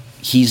like,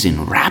 he's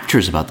in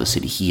raptures about the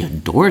city. He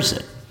adores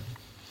it.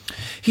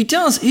 He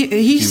does.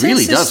 He says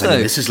really this, does. though. I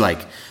mean, this is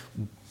like,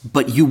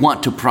 but you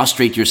want to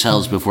prostrate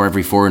yourselves before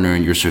every foreigner,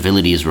 and your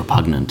servility is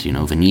repugnant. You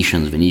know,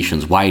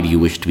 Venetians, why do you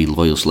wish to be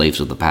loyal slaves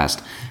of the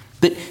past?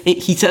 But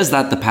he says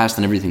that, the past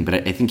and everything, but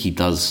I think he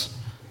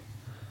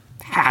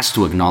has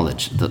to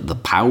acknowledge the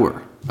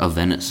power of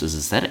Venice as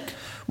aesthetic.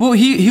 Well,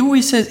 he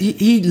always says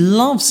he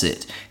loves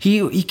it.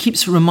 He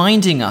keeps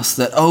reminding us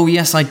that, oh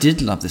yes, I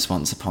did love this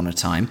once upon a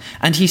time,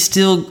 and he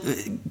still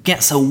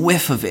gets a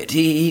whiff of it.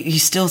 He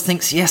still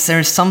thinks, yes, there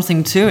is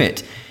something to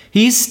it.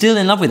 He's still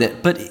in love with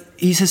it, but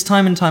he says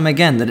time and time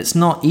again that it's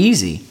not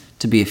easy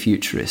to be a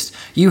futurist.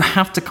 You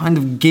have to kind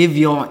of give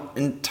your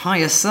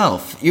entire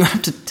self. You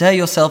have to tear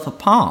yourself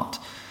apart.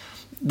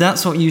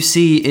 That's what you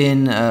see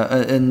in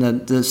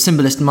the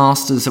symbolist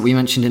masters that we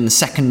mentioned in the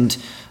second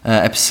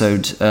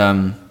episode.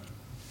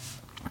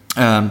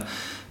 There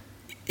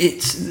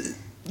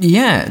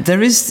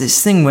is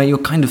this thing where you're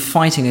kind of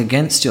fighting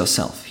against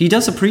yourself. He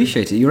does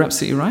appreciate it. You're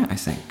absolutely right, I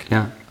think.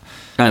 Yeah.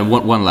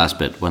 One last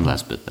bit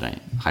that I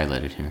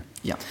highlighted here.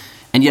 Yeah.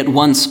 And yet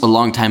once, a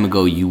long time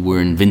ago, you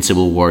were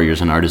invincible warriors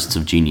and artists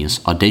of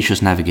genius,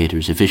 audacious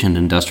navigators, efficient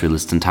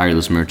industrialists, and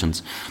tireless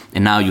merchants.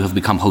 And now you have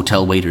become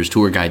hotel waiters,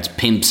 tour guides,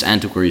 pimps,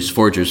 antiquaries,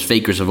 forgers,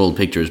 fakers of old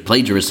pictures,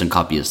 plagiarists, and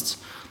copyists.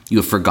 You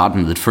have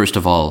forgotten that, first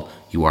of all,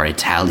 you are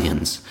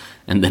Italians,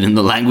 and that in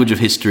the language of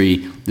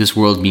history, this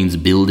world means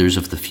builders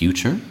of the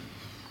future.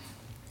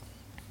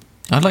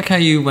 I like how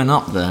you went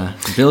up there.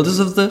 Builders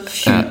of the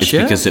future? It's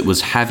because it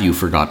was, have you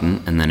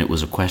forgotten? And then it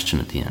was a question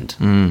at the end.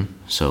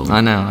 So I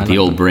know. The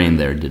old brain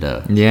there did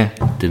a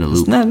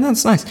loop. No,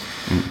 that's nice.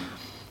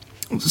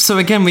 So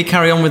again, we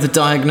carry on with the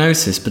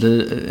diagnosis, but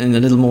in a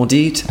little more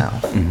detail.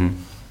 Mm-hmm.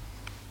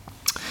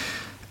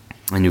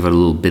 And you've got a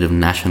little bit of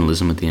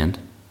nationalism at the end.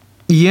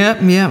 Yeah.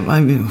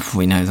 I mean,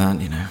 we know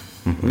that, you know.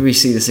 Mm-hmm. We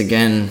see this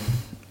again.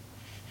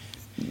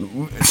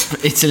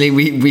 Italy,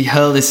 we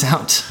hurl this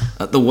out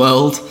at the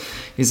world.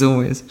 Is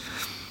always.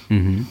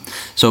 Mm-hmm.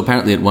 So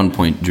apparently at one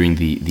point during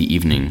the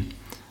evening,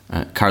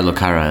 Carlo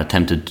Cara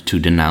attempted to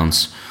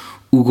denounce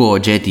Ugo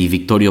Oggetti,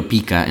 Vittorio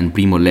Pica, and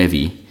Primo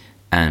Levi,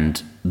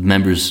 and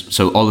members,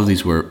 so all of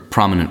these were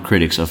prominent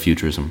critics of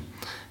futurism,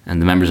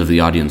 and the members of the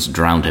audience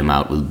drowned him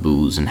out with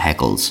boos and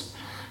heckles.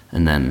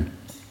 And then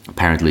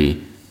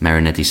apparently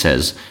Marinetti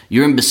says,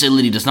 "Your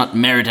imbecility does not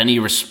merit any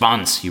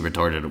response," he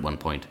retorted at one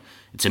point.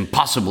 "It's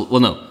impossible."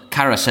 Well, no,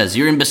 Cara says,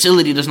 "Your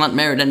imbecility does not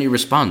merit any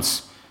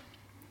response."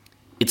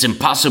 "It's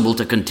impossible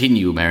to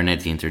continue,"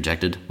 Marinetti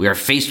interjected. "We are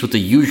faced with the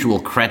usual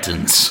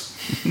cretins."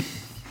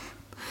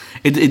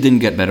 It didn't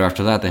get better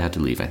after that. They had to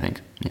leave, I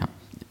think. Yeah.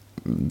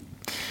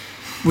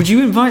 Would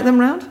you invite them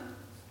round?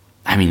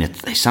 I mean,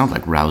 they sound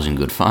like rousing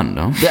good fun,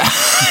 no?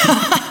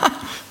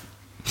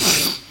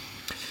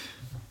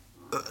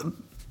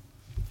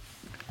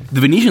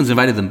 The Venetians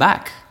invited them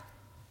back.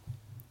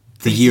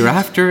 The year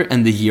after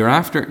and the year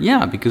after.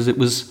 Yeah, because it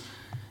was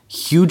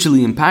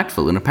hugely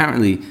impactful. And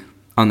apparently,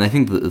 on I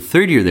think the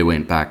third year they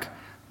went back,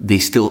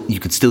 you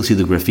could still see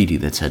the graffiti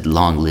that said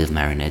 "Long live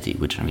Marinetti,"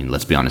 which, I mean,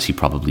 let's be honest, he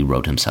probably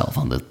wrote himself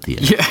on the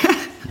theatre. Yeah.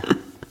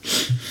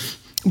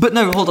 But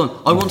no, hold on.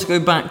 I want to go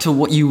back to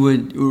what you were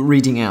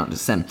reading out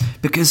just then,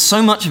 because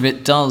so much of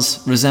it does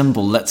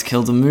resemble "Let's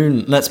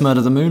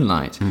Murder the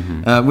Moonlight,"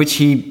 which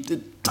he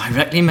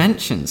directly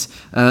mentions.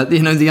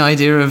 The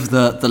idea of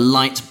the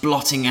light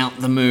blotting out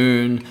the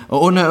moon,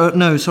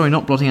 sorry,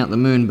 not blotting out the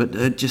moon,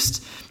 but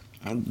just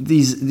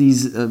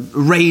these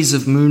rays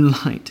of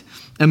moonlight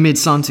amid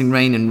slanting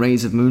rain and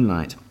rays of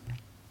moonlight.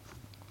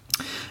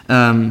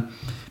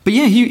 But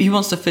yeah, he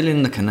wants to fill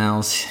in the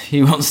canals.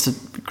 He wants to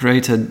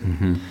create a.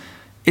 Mm-hmm.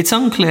 It's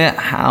unclear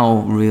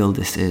how real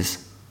this is.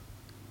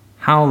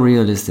 How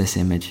real is this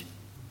image?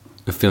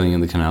 The filling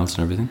in the canals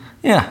and everything?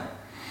 Yeah.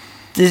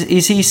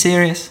 Is he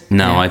serious?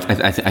 No, yeah.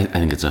 I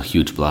think it's a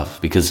huge bluff,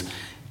 because,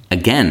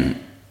 again,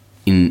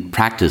 in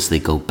practice, they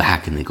go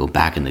back and they go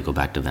back and they go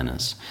back to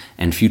Venice.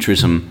 And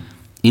futurism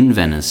in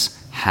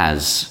Venice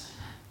has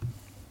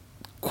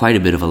quite a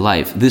bit of a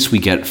life. This we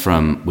get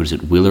from,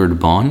 Willard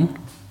Bond?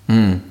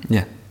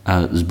 Yeah.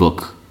 His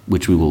book,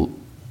 which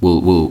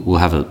we'll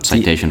have a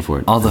citation for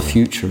it. Other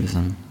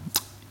Futurism.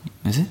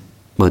 Is it?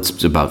 Well,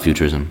 it's about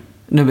futurism.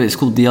 No, but it's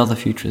called The Other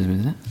Futurism,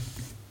 isn't it?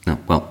 No,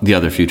 well, The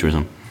Other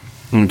Futurism.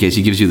 In any case,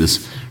 he gives you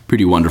this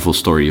pretty wonderful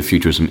story of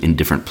futurism in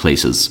different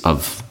places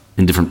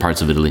in different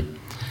parts of Italy,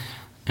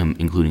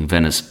 including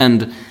Venice.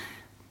 And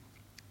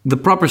the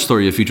proper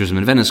story of Futurism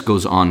in Venice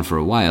goes on for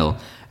a while.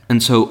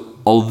 And so,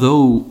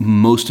 although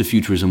most of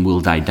Futurism will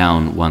die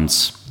down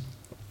once,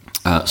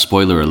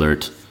 spoiler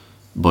alert,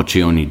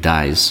 Boccioni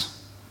dies.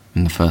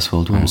 In the First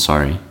World War. I'm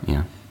sorry,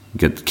 yeah.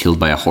 Get killed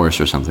by a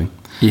horse or something.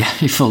 Yeah,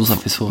 he falls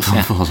off his horse.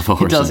 Yeah. Falls off a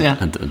horse. He does,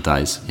 and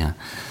dies, yeah.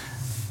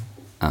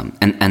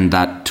 And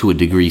that, to a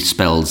degree,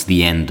 spells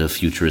the end of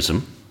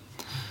Futurism.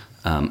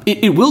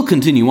 It will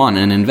continue on,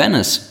 and in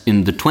Venice,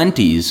 in the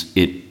 20s,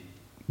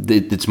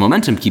 its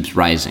momentum keeps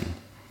rising.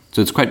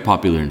 So it's quite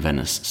popular in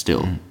Venice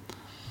still.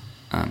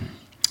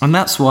 And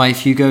that's why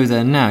if you go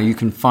there now, you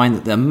can find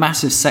that a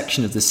massive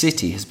section of the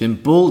city has been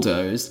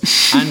bulldozed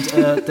and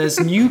there's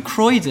New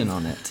Croydon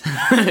on it.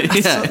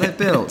 That's what they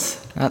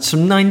built. That's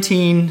from what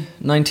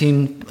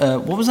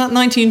was that,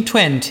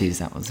 1920s?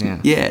 That was, yeah.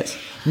 Yes.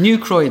 New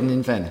Croydon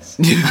in Venice.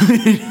 New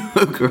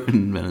Croydon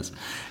in Venice.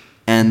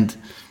 And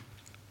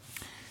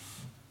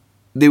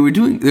they were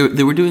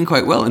doing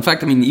quite well. In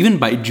fact, I mean, even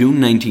by June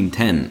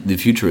 1910, the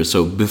Futurists,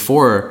 so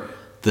before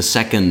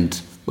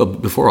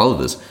all of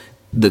this,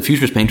 the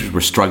Futurist painters were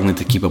struggling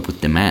to keep up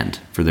with demand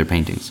for their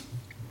paintings.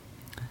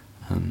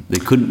 They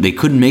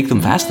couldn't make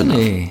them fast enough.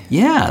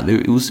 Yeah,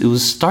 it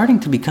was starting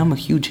to become a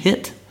huge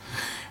hit,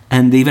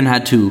 and they even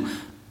had to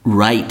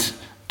write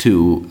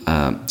to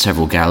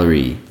several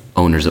gallery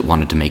owners that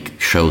wanted to make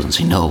shows and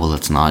say no, well,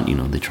 it's not. You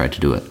know, they tried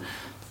to do it.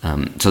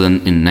 So then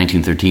in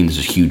 1913, there's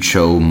a huge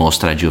show,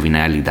 Mostra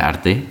Giovinali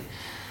d'Arte.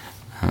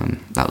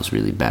 That was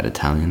really bad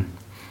Italian.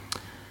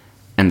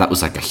 And that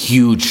was like a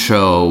huge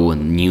show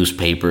and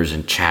newspapers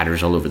and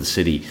chatters all over the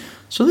city.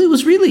 So it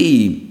was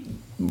really,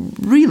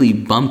 really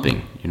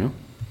bumping, you know?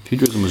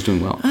 Futurism was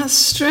doing well. That's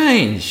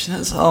strange.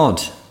 That's odd.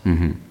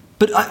 Mm-hmm.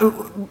 But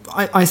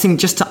I think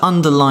just to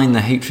underline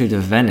the hatred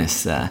of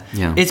Venice there,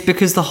 it's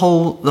because the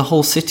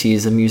whole city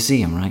is a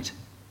museum, right?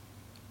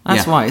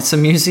 That's why it's a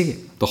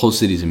museum. The whole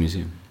city is a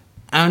museum.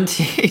 And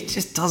he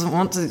just doesn't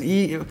want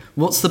to...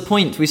 What's the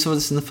point? We saw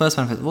this in the first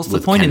one. What's the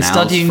With point in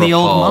studying the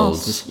old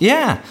halls. masters?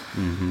 Yeah.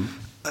 Mm-hmm.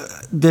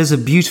 There's a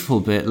beautiful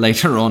bit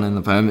later on in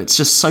the poem. It's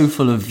just so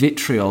full of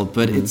vitriol,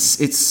 but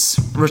it's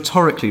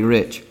rhetorically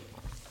rich.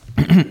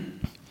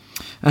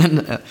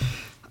 And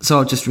so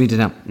I'll just read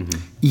it out. Mm-hmm.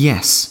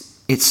 Yes,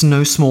 it's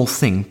no small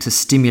thing to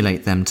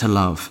stimulate them to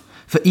love.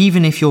 For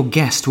even if your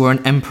guest were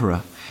an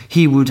emperor,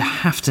 he would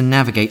have to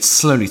navigate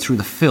slowly through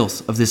the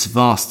filth of this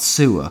vast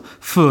sewer,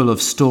 full of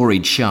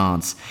storied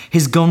shards.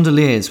 His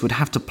gondoliers would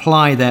have to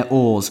ply their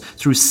oars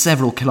through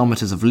several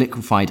kilometres of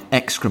liquefied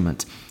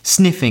excrement,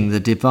 sniffing the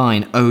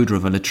divine odour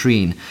of a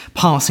latrine,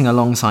 passing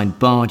alongside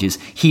barges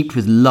heaped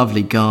with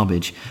lovely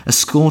garbage,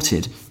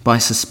 escorted by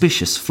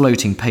suspicious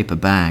floating paper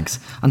bags,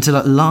 until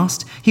at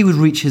last he would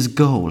reach his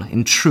goal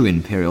in true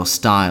imperial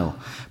style,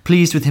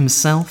 pleased with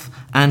himself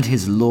and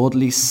his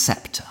lordly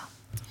sceptre.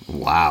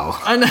 Wow.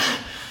 And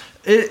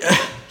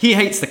he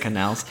hates the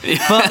canals,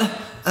 but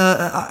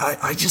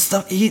I just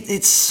thought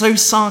it's so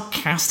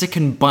sarcastic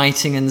and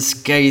biting and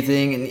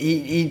scathing, and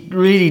he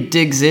really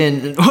digs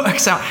in and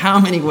works out how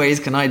many ways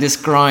can I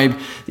describe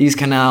these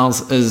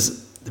canals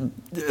as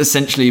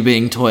essentially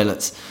being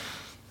toilets.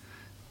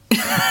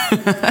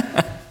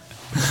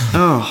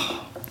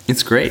 Oh,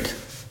 it's great.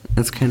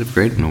 That's kind of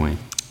great in a way.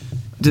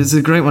 It's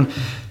a great one.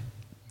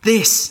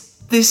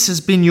 This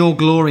has been your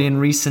glory in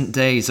recent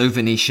days, O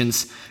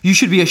Venetians. You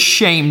should be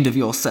ashamed of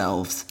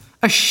yourselves.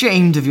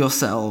 Ashamed of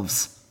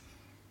yourselves.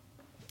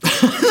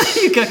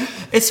 There you go.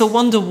 It's a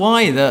wonder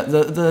why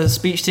the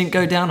speech didn't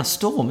go down a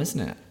storm,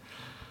 isn't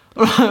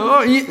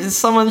it?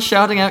 Someone's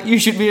shouting out, you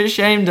should be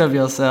ashamed of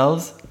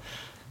yourselves.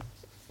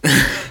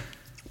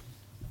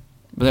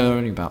 But there were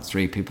only about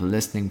 3 people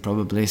listening,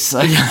 probably.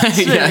 So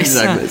yeah,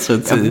 exactly.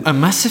 So a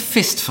massive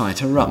fist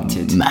fight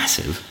erupted.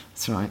 Massive.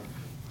 That's right.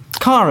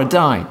 Cara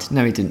died.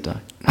 No, he didn't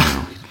die.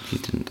 No, he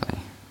didn't die.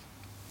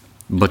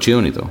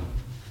 Boccioni, though.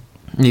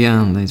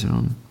 Yeah, later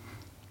on.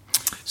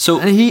 So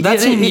he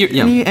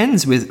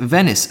ends with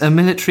Venice, a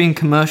military and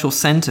commercial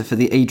centre for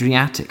the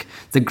Adriatic,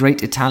 the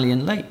great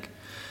Italian lake.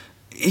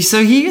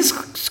 So he is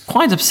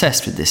quite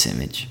obsessed with this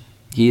image.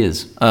 He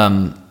is.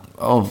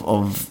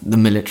 Of the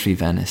military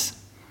Venice.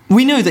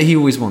 We know that he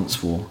always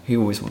wants war.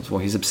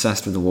 He's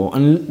obsessed with the war.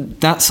 And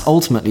that's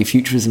ultimately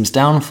Futurism's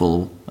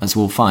downfall, as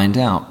we'll find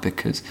out,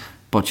 because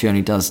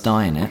Boccioni does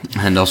die in it.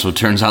 And also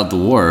turns out the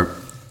war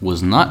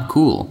was not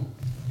cool.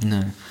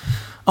 No.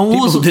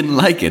 People didn't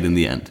like it in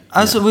the end.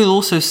 As we'll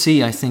also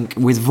see, I think,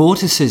 with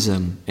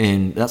Vorticism,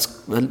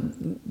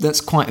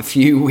 that's quite a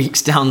few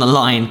weeks down the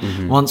line.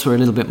 Mm-hmm. Once we're a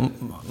little bit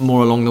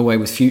more along the way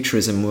with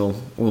Futurism,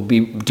 we'll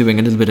be doing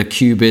a little bit of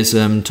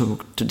Cubism,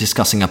 to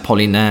discussing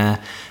Apollinaire,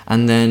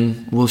 and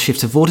then we'll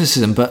shift to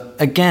Vorticism. But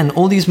again,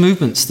 all these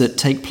movements that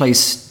take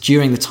place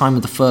during the time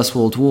of the First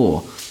World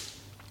War,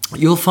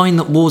 you'll find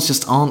that wars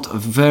just aren't a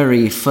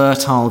very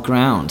fertile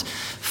ground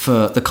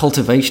for the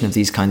cultivation of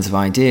these kinds of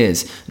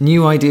ideas.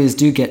 New ideas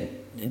do get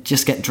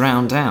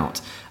drowned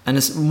out. And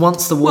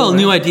once the war... Well,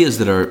 new ideas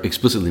that are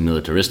explicitly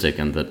militaristic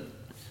and that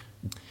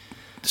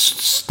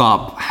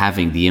stop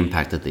having the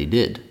impact that they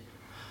did.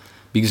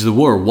 Because the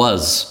war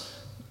was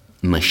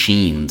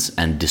machines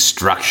and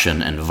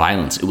destruction and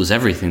violence. It was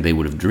everything they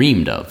would have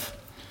dreamed of.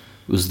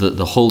 It was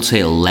the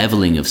wholesale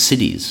leveling of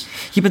cities.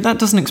 Yeah, but that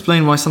doesn't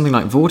explain why something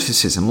like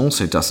Vorticism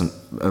also doesn't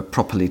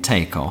properly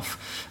take off.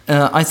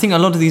 I think a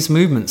lot of these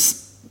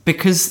movements,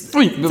 because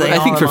I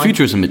think for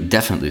Futurism it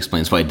definitely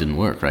explains why it didn't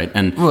work, right?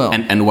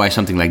 And why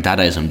something like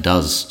Dadaism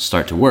does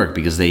start to work,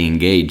 because they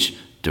engage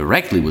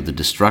directly with the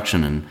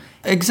destruction and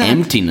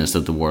emptiness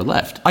that the war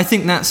left. I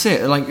think that's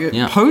it.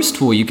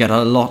 Post-war, you get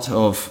a lot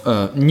of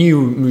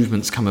new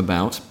movements come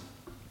about.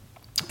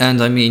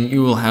 And I mean,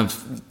 you will have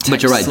texts.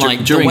 But you're right.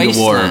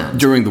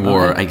 During the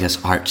war, I guess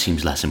art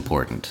seems less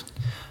important.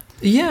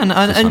 Yeah,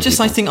 and just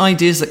people. I think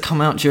ideas that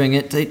come out during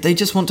it, they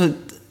just want to.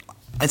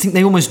 I think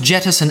they almost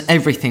jettison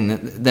everything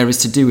that there is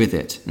to do with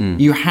it.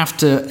 You have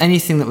to,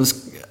 anything that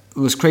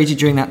was created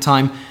during that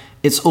time,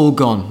 it's all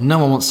gone. No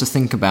one wants to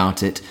think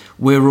about it.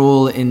 We're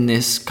all in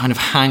this kind of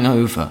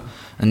hangover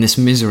and this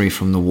misery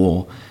from the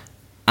war.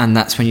 And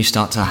that's when you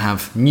start to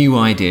have new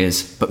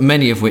ideas, but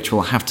many of which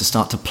will have to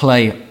start to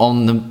play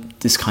on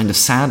this kind of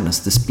sadness,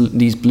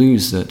 these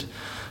blues that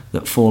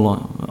fall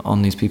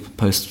on these people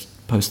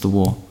post the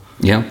war.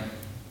 Yeah.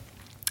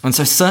 And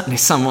so certainly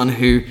someone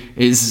who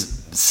is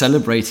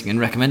celebrating and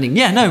recommending,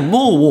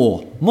 more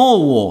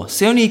war. It's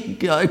the only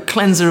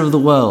cleanser of the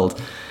world.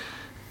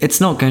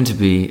 It's not going to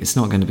be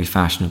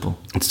fashionable.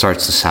 It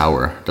starts to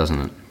sour,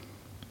 doesn't it?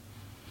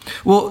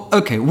 Well,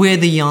 okay, we're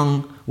the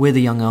young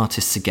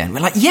artists again. We're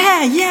like,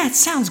 it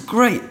sounds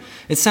great.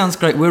 It sounds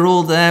great. We're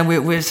all there.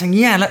 We're saying,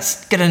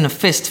 let's get in a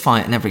fist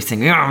fight and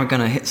everything. Yeah, we're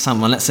going to hit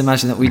someone. Let's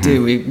imagine that we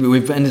do.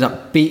 We've ended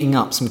up beating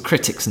up some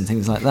critics and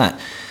things like that.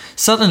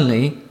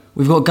 Suddenly,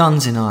 we've got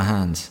guns in our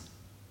hands,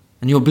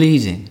 and you're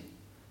bleeding,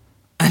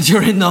 and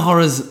you're in the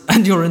horrors,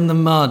 and you're in the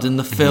mud and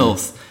the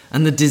filth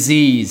and the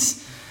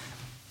disease,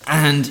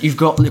 and you're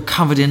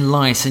covered in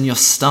lice, and you're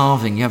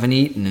starving. You haven't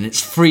eaten, and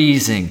it's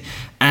freezing,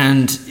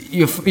 and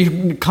you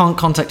can't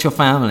contact your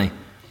family.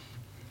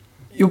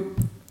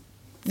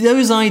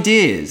 Those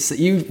ideas that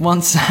you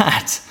once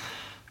had,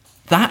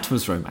 that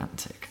was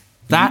romantic.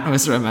 That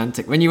was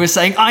romantic. When you were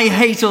saying, I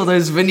hate all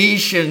those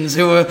Venetians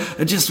who are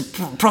just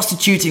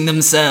prostituting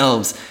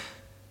themselves.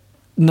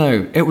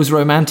 No, it was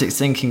romantic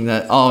thinking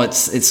that,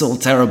 it's all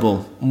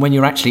terrible. When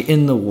you're actually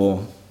in the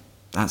war,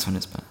 that's when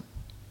it's bad.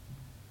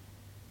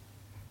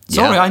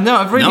 Sorry, I know,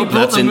 I've really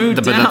brought the mood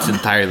down. But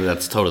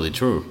that's totally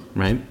true,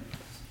 right?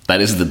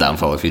 That is the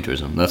downfall of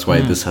Futurism. That's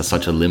why this has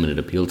such a limited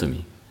appeal to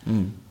me.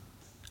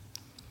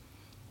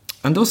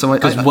 And also,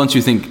 because once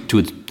you think to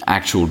its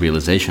actual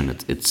realization,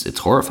 it's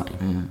horrifying.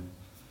 Yeah.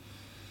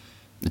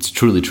 It's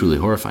truly, truly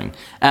horrifying.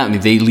 I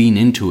mean, they lean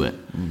into it,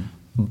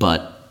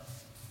 but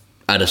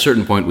at a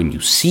certain point, when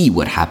you see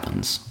what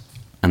happens,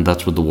 and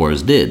that's what the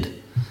wars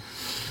did.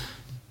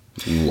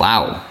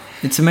 Wow,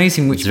 it's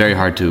amazing. It's very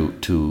hard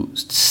to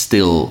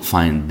still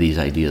find these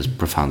ideas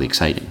profoundly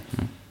exciting.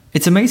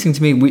 It's amazing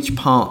to me which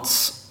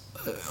parts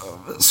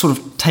sort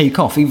of take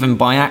off, even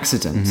by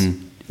accident.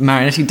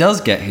 Marinetti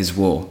does get his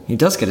war. He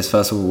does get his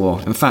First World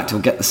War. In fact, he'll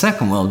get the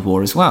Second World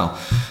War as well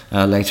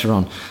later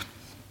on.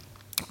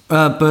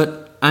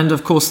 And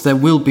of course, there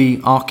will be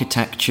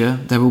architecture.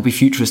 There will be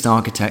futurist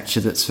architecture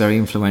that's very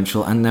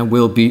influential, and there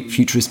will be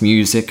futurist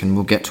music, and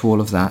we'll get to all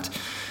of that.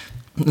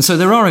 And so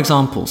there are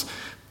examples,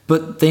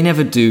 but they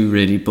never do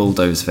really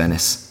bulldoze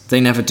Venice.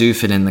 They never do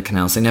fill in the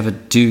canals. They never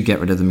do get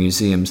rid of the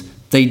museums.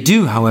 They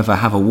do, however,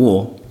 have a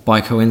war by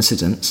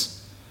coincidence.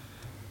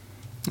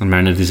 And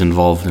Marinetti's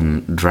involved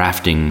in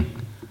drafting,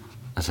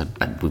 as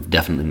we've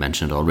definitely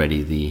mentioned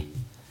already, the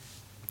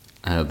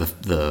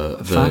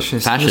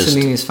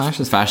Mussolini's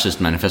fascist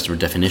manifesto, or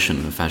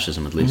definition of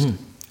fascism, at least.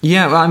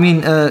 Yeah, well, I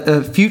mean,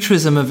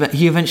 Futurism.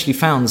 He eventually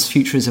founds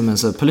Futurism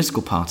as a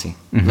political party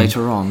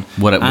later on.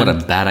 What a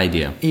bad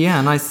idea! Yeah,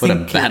 and I think what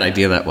a bad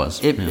idea that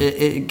was.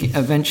 It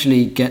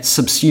eventually gets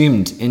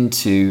subsumed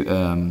into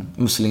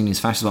Mussolini's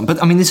fascism.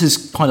 But I mean, this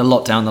is quite a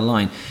lot down the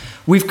line.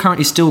 We've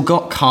currently still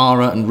got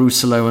Cara and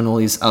Russolo and all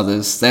these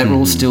others. They're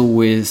all still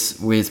with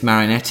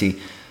Marinetti.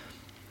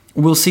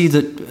 We'll see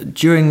that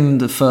during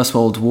the First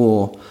World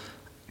War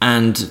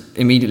and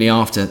immediately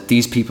after,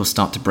 these people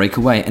start to break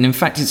away. And in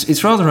fact,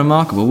 it's rather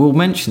remarkable. We'll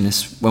mention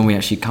this when we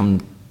actually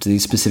come to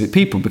these specific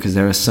people, because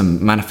there are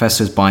some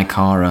manifestos by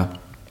Cara,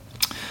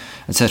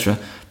 etc.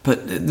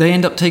 But they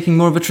end up taking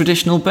more of a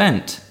traditional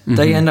bent.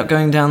 They end up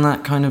going down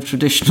that kind of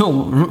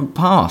traditional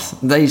path.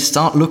 They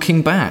start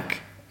looking back.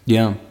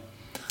 Yeah.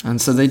 And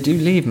so they do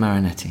leave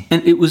Marinetti.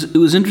 And it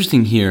was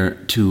interesting here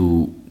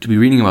to be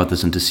reading about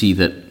this and to see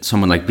that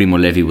someone like Primo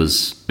Levi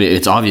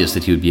it's obvious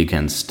that he would be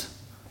against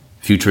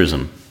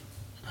Futurism.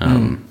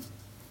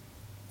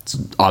 It's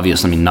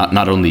obvious, I mean,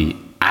 not only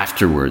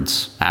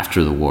afterwards,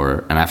 after the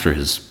war, and after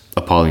his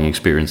appalling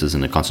experiences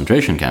in a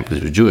concentration camp, because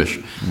he was Jewish,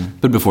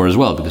 but before as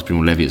well, because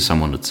Primo Levi is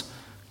someone that's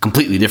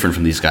completely different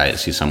from these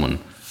guys. He's someone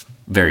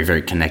very,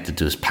 very connected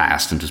to his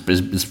past, and just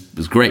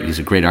is great. He's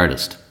a great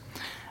artist.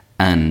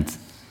 And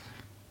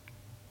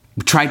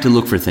we tried to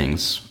look for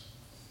things,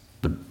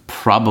 but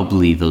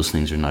probably those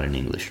things are not in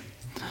English,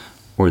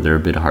 or they're a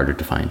bit harder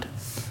to find.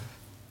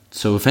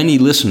 So if any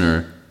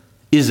listener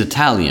is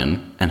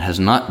Italian and has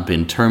not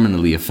been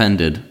terminally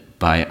offended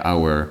by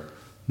our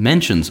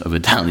mentions of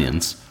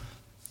Italians,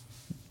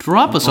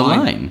 drop us a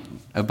line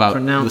about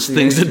the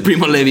things that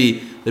Primo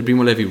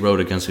Levi wrote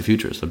against the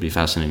futurists. That'd be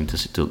fascinating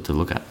to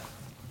look at.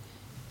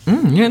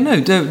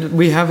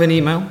 We have an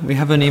email.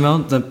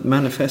 The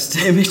Manifest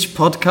Image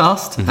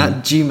Podcast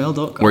at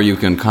gmail.com. Where you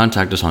can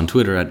contact us on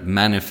Twitter at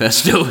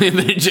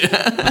manifestoimage.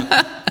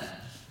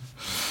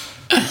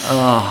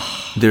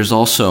 There's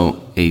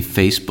also a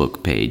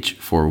Facebook page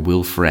for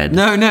Wilfred.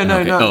 No.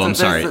 Oh, I'm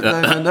sorry.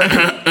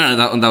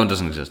 That one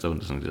doesn't exist.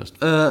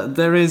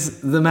 There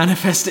is the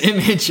Manifest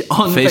Image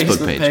on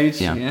Facebook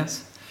page. Yeah.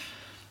 Yes.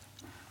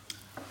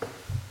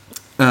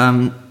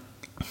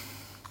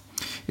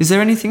 Is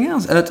there anything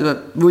else?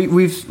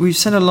 We've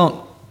said a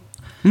lot.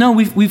 No,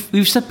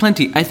 we've said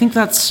plenty. I think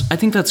that's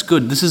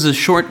good. This is a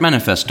short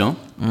manifesto.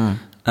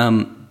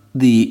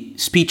 The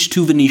speech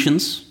to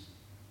Venetians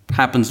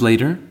happens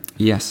later.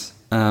 Yes.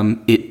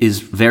 It is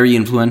very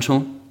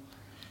influential.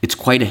 It's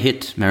quite a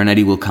hit.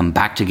 Marinetti will come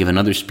back to give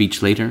another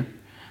speech later,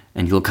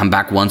 and he'll come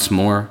back once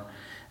more,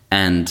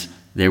 and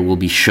there will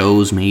be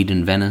shows made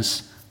in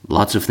Venice.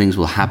 Lots of things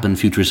will happen.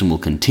 Futurism will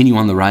continue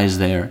on the rise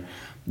there.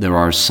 There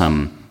are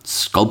some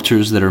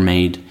sculptures that are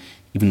made,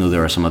 even though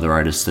there are some other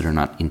artists that are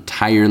not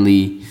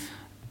entirely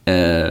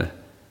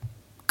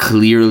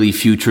clearly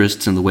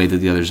futurists in the way that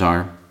the others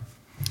are.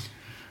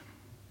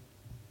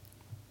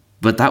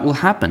 But that will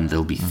happen.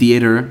 There'll be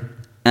theater,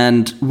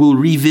 and we'll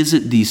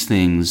revisit these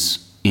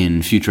things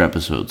in future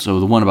episodes. So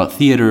the one about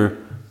theater,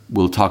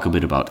 we'll talk a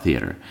bit about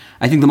theater.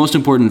 I think the most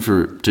important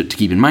to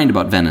keep in mind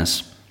about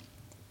Venice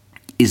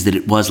is that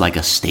it was like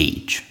a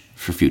stage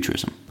for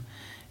futurism.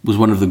 It was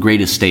one of the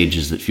greatest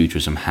stages that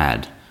futurism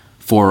had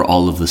for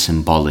all of the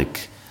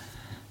symbolic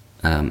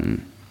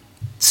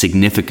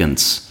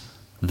significance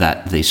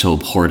that they so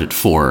abhorred it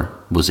for,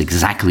 was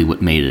exactly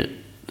what made it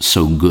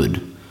so good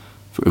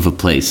of a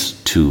place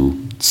to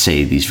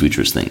say these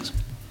futurist things.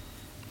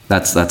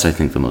 That's I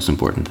think the most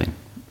important thing.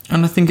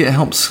 And I think it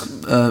helps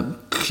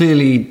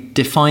clearly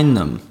define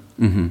them,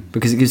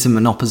 because it gives them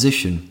an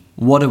opposition.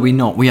 What are we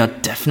not? We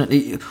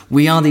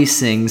are these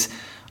things.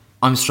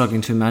 I'm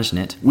struggling to imagine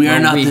it. We are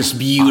not this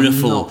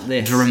beautiful,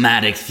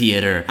 dramatic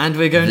theater. And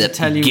we're going to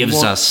tell you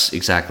us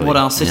exactly what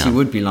our city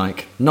would be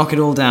like. Knock it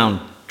all down.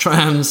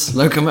 Trams,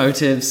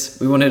 locomotives,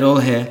 we want it all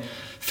here.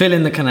 Fill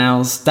in the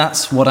canals.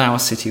 That's what our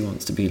city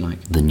wants to be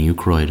like. The new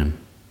Croydon.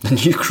 The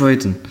new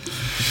Croydon.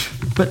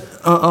 But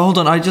hold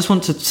on, I just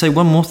want to say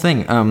one more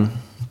thing.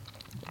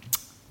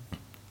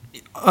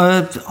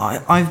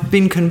 I've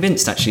been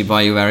convinced, actually,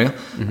 by you, Ariel,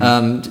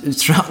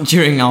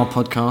 during our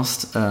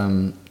podcast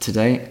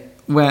today,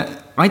 where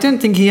I don't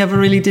think he ever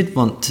really did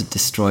want to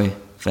destroy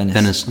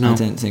Venice. No. I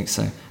don't think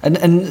so. And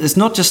it's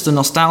not just the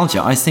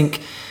nostalgia. I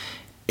think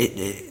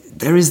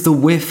there is the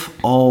whiff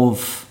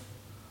of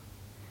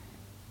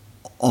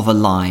a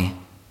lie.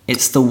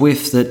 It's the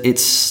whiff that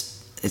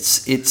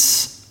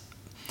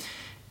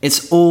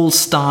it's all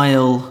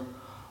style,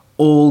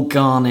 all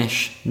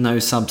garnish, no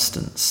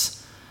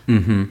substance.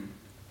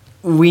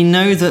 We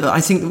know that.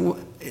 I think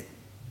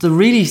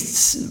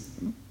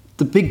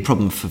the big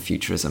problem for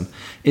futurism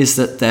is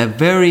that they're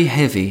very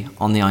heavy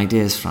on the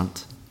ideas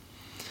front,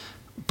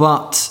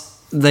 but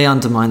they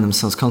undermine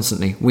themselves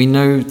constantly. We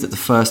know that the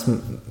first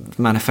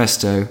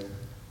manifesto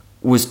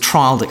was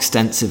trialled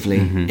extensively.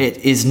 It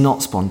is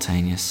not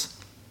spontaneous.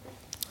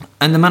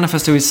 And the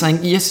manifesto is saying,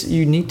 yes,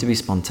 you need to be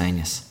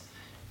spontaneous.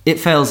 It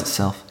fails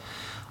itself.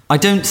 I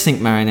don't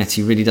think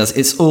Marinetti really does.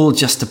 It's all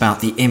just about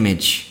the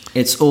image.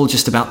 It's all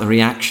just about the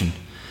reaction.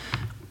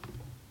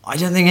 I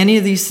don't think any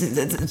of these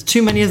things,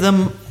 too many of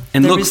them,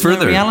 and there look is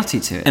further, no reality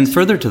to it. And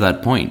further to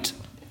that point,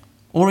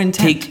 or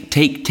intent.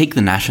 Take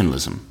the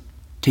nationalism.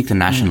 Take the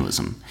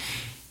nationalism.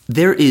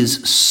 There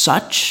is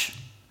such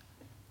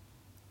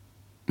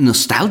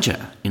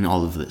nostalgia in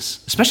all of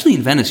this, especially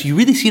in Venice. You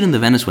really see it in the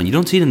Venice one. You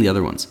don't see it in the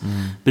other ones.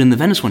 But in the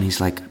Venice one, he's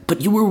like,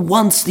 but you were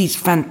once these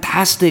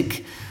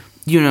fantastic,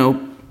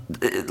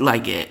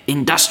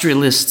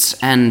 industrialists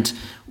and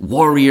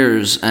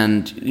warriors,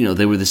 and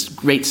they were this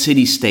great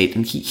city-state.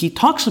 And he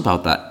talks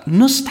about that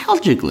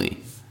nostalgically.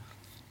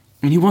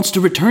 And he wants to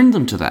return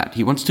them to that.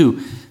 He wants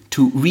to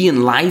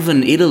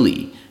re-enliven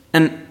Italy.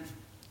 And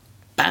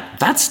that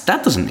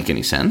doesn't make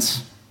any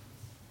sense.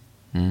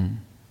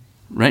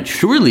 Right?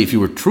 Surely if you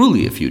were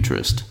truly a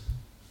futurist,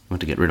 you want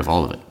to get rid of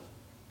all of it.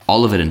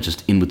 All of it and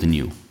just in with the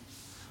new.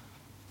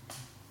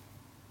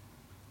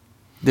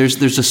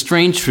 There's a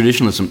strange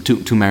traditionalism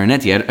to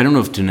Marinetti. I don't know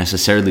if to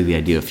necessarily the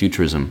idea of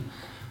futurism,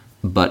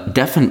 but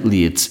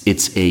definitely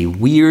it's a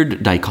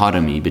weird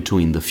dichotomy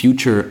between the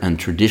future and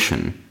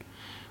tradition.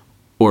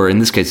 Or in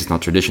this case, it's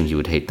not tradition, he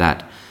would hate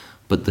that.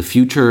 But the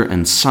future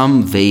and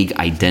some vague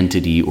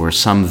identity or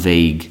some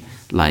vague,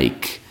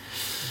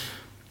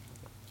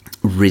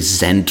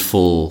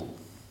 resentful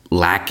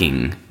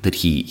lacking that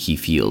he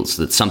feels,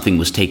 that something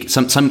was taken,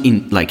 some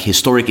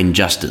historic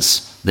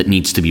injustice that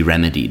needs to be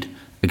remedied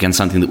against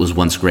something that was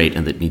once great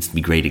and that needs to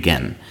be great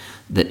again,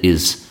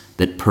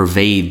 that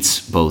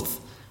pervades both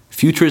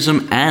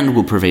futurism and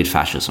will pervade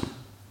fascism.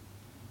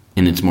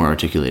 in its more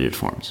articulated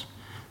forms.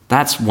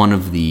 That's one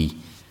of the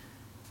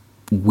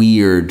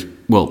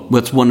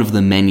that's one of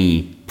the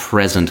many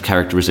present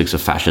characteristics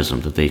of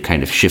fascism that they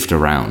kind of shift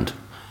around.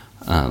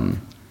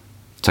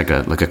 It's like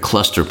a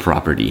cluster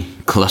property.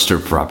 Cluster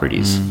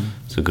properties.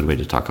 It's a good way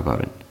to talk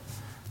about it.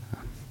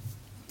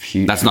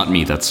 That's not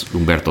me. That's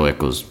Umberto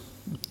Eco's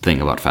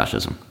thing about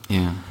fascism.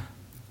 Yeah.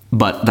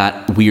 But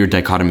that weird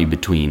dichotomy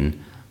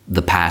between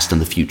the past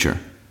and the future,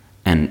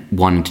 and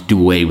wanting to do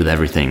away with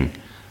everything.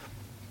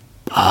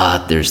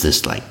 But there's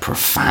this like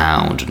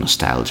profound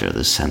nostalgia,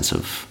 this sense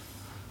of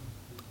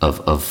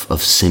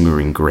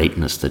simmering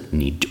greatness that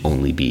need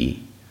only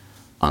be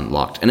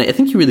unlocked. And I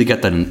think you really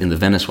get that in the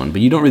Venice one,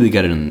 but you don't really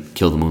get it in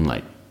Kill the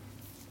Moonlight.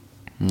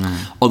 No.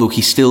 Although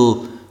he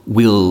still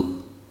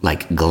will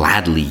like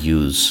gladly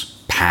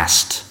use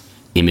past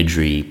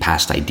imagery,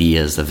 past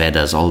ideas, the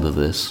Vedas, all of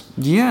this.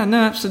 Yeah,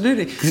 no,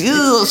 absolutely. He's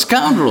a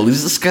scoundrel.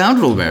 He's a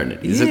scoundrel,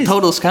 Baronet. He's a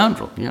total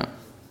scoundrel. Yeah.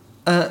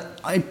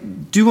 I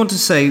do want to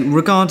say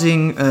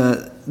regarding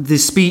the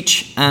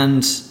speech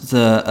and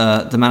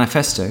the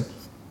manifesto,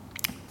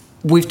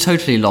 we've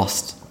totally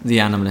lost the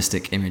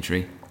animalistic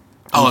imagery.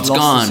 Oh, it's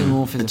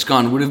gone. It's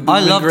gone. Would have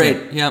been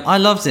great. Yeah, I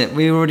loved it.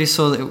 We already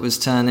saw that it was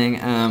turning.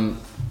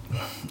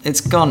 It's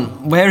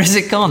gone. Where is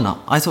it gone?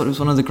 I thought it was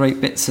one of the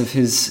great bits of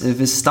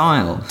his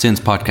style.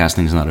 Since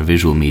podcasting is not a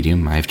visual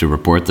medium, I have to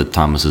report that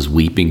Thomas is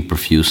weeping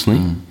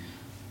profusely.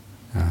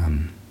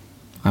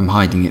 I'm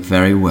hiding it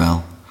very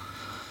well.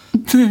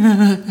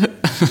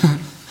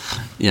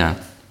 Yeah,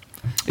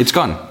 it's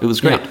gone. It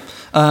was great.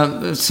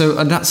 Yeah.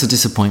 So that's a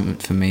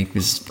disappointment for me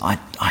because I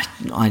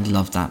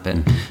love that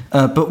bit.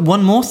 But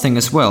one more thing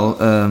as well,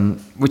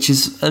 which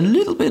is a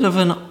little bit of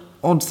an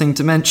odd thing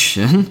to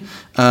mention,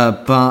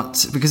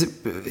 but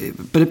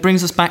it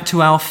brings us back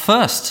to our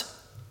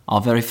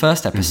very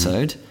first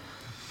episode.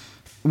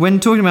 When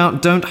talking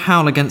about don't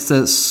howl against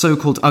the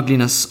so-called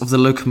ugliness of the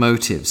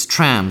locomotives,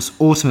 trams,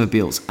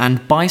 automobiles,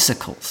 and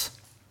bicycles.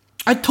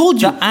 I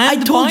told you I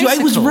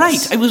was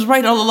right. I was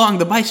right all along.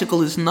 The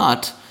bicycle is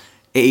not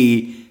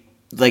a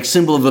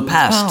symbol of the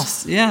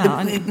past.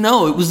 Yeah.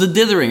 No, it was the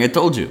dithering. I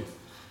told you.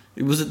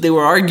 It was that they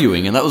were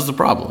arguing, and that was the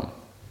problem.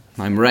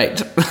 I'm right.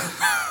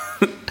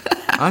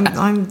 I'm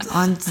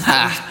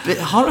a bit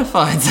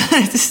horrified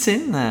that it's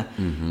in there.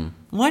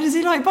 Why does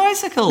he like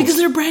bicycles? Because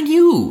they're brand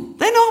new.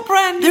 They're not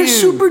brand new. They're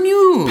super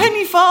new.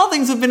 Penny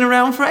farthings have been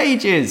around for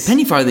ages.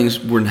 Penny farthings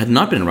had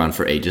not been around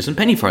for ages, and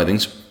penny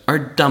farthings are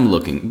dumb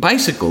looking.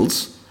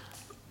 Bicycles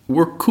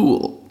were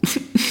cool.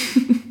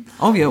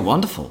 Oh yeah,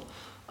 wonderful.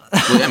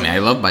 Well, I mean, I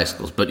love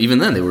bicycles, but even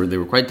then they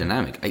were quite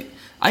dynamic.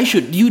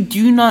 Do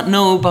you not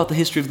know about the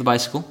history of the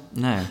bicycle?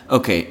 No.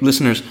 Okay,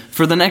 listeners,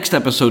 for the next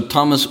episode,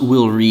 Thomas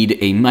will read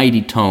a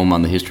mighty tome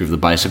on the history of the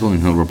bicycle,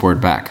 and he'll report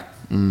back.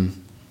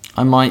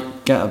 I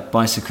might get a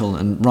bicycle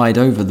and ride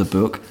over the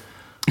book.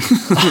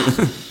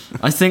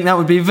 I think that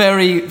would be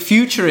very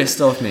futurist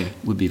of me.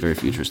 Would be very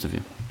futurist of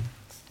you.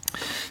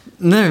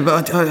 No,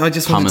 but I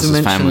just wanted to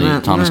mention family,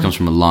 that. Thomas comes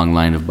from a long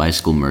line of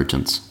bicycle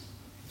merchants.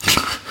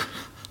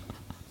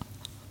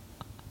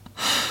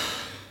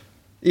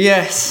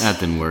 Yes. That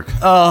didn't work.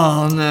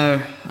 Oh,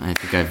 no. I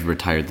think I've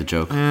retired the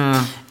joke.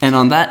 Yeah. And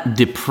on that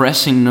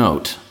depressing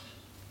note,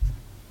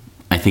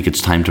 I think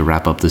it's time to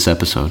wrap up this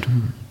episode.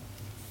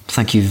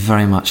 Thank you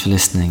very much for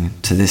listening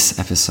to this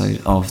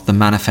episode of The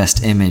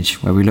Manifest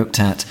Image, where we looked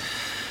at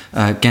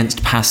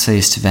Against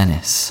Passays to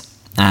Venice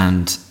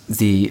and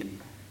the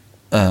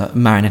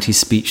Marinetti's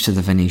speech to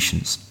the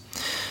Venetians.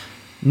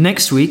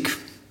 Next week,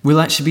 we'll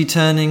actually be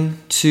turning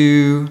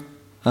to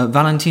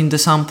Valentine de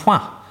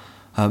Saint-Point,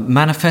 a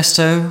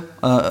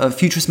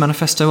futurist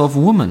manifesto of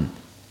woman,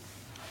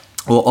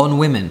 or on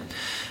women.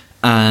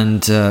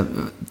 And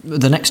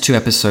the next two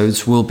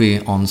episodes will be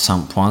on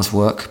Saint-Point's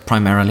work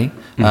primarily,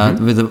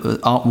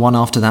 with one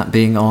after that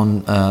being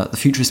on the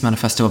futurist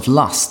manifesto of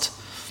lust.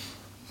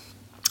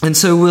 And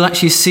so we'll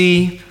actually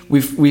see,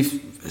 we've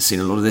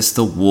seen a lot of this,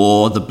 the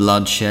war, the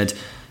bloodshed.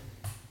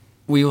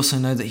 We also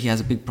know that he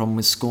has a big problem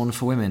with scorn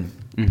for women.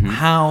 In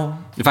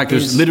fact,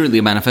 there's literally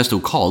a manifesto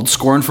called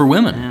Scorn for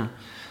Women. Yeah.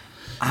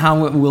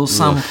 How will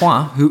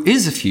Saint-Point, who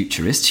is a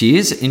futurist, she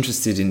is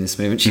interested in this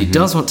movement, she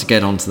does want to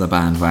get onto the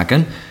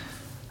bandwagon,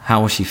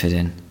 how will she fit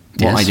in?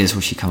 What ideas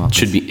will she come up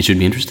with? It should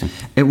be interesting.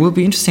 It will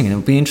be interesting, and it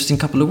will be an interesting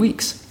couple of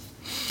weeks.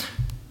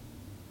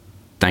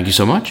 Thank you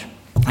so much.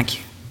 Thank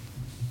you.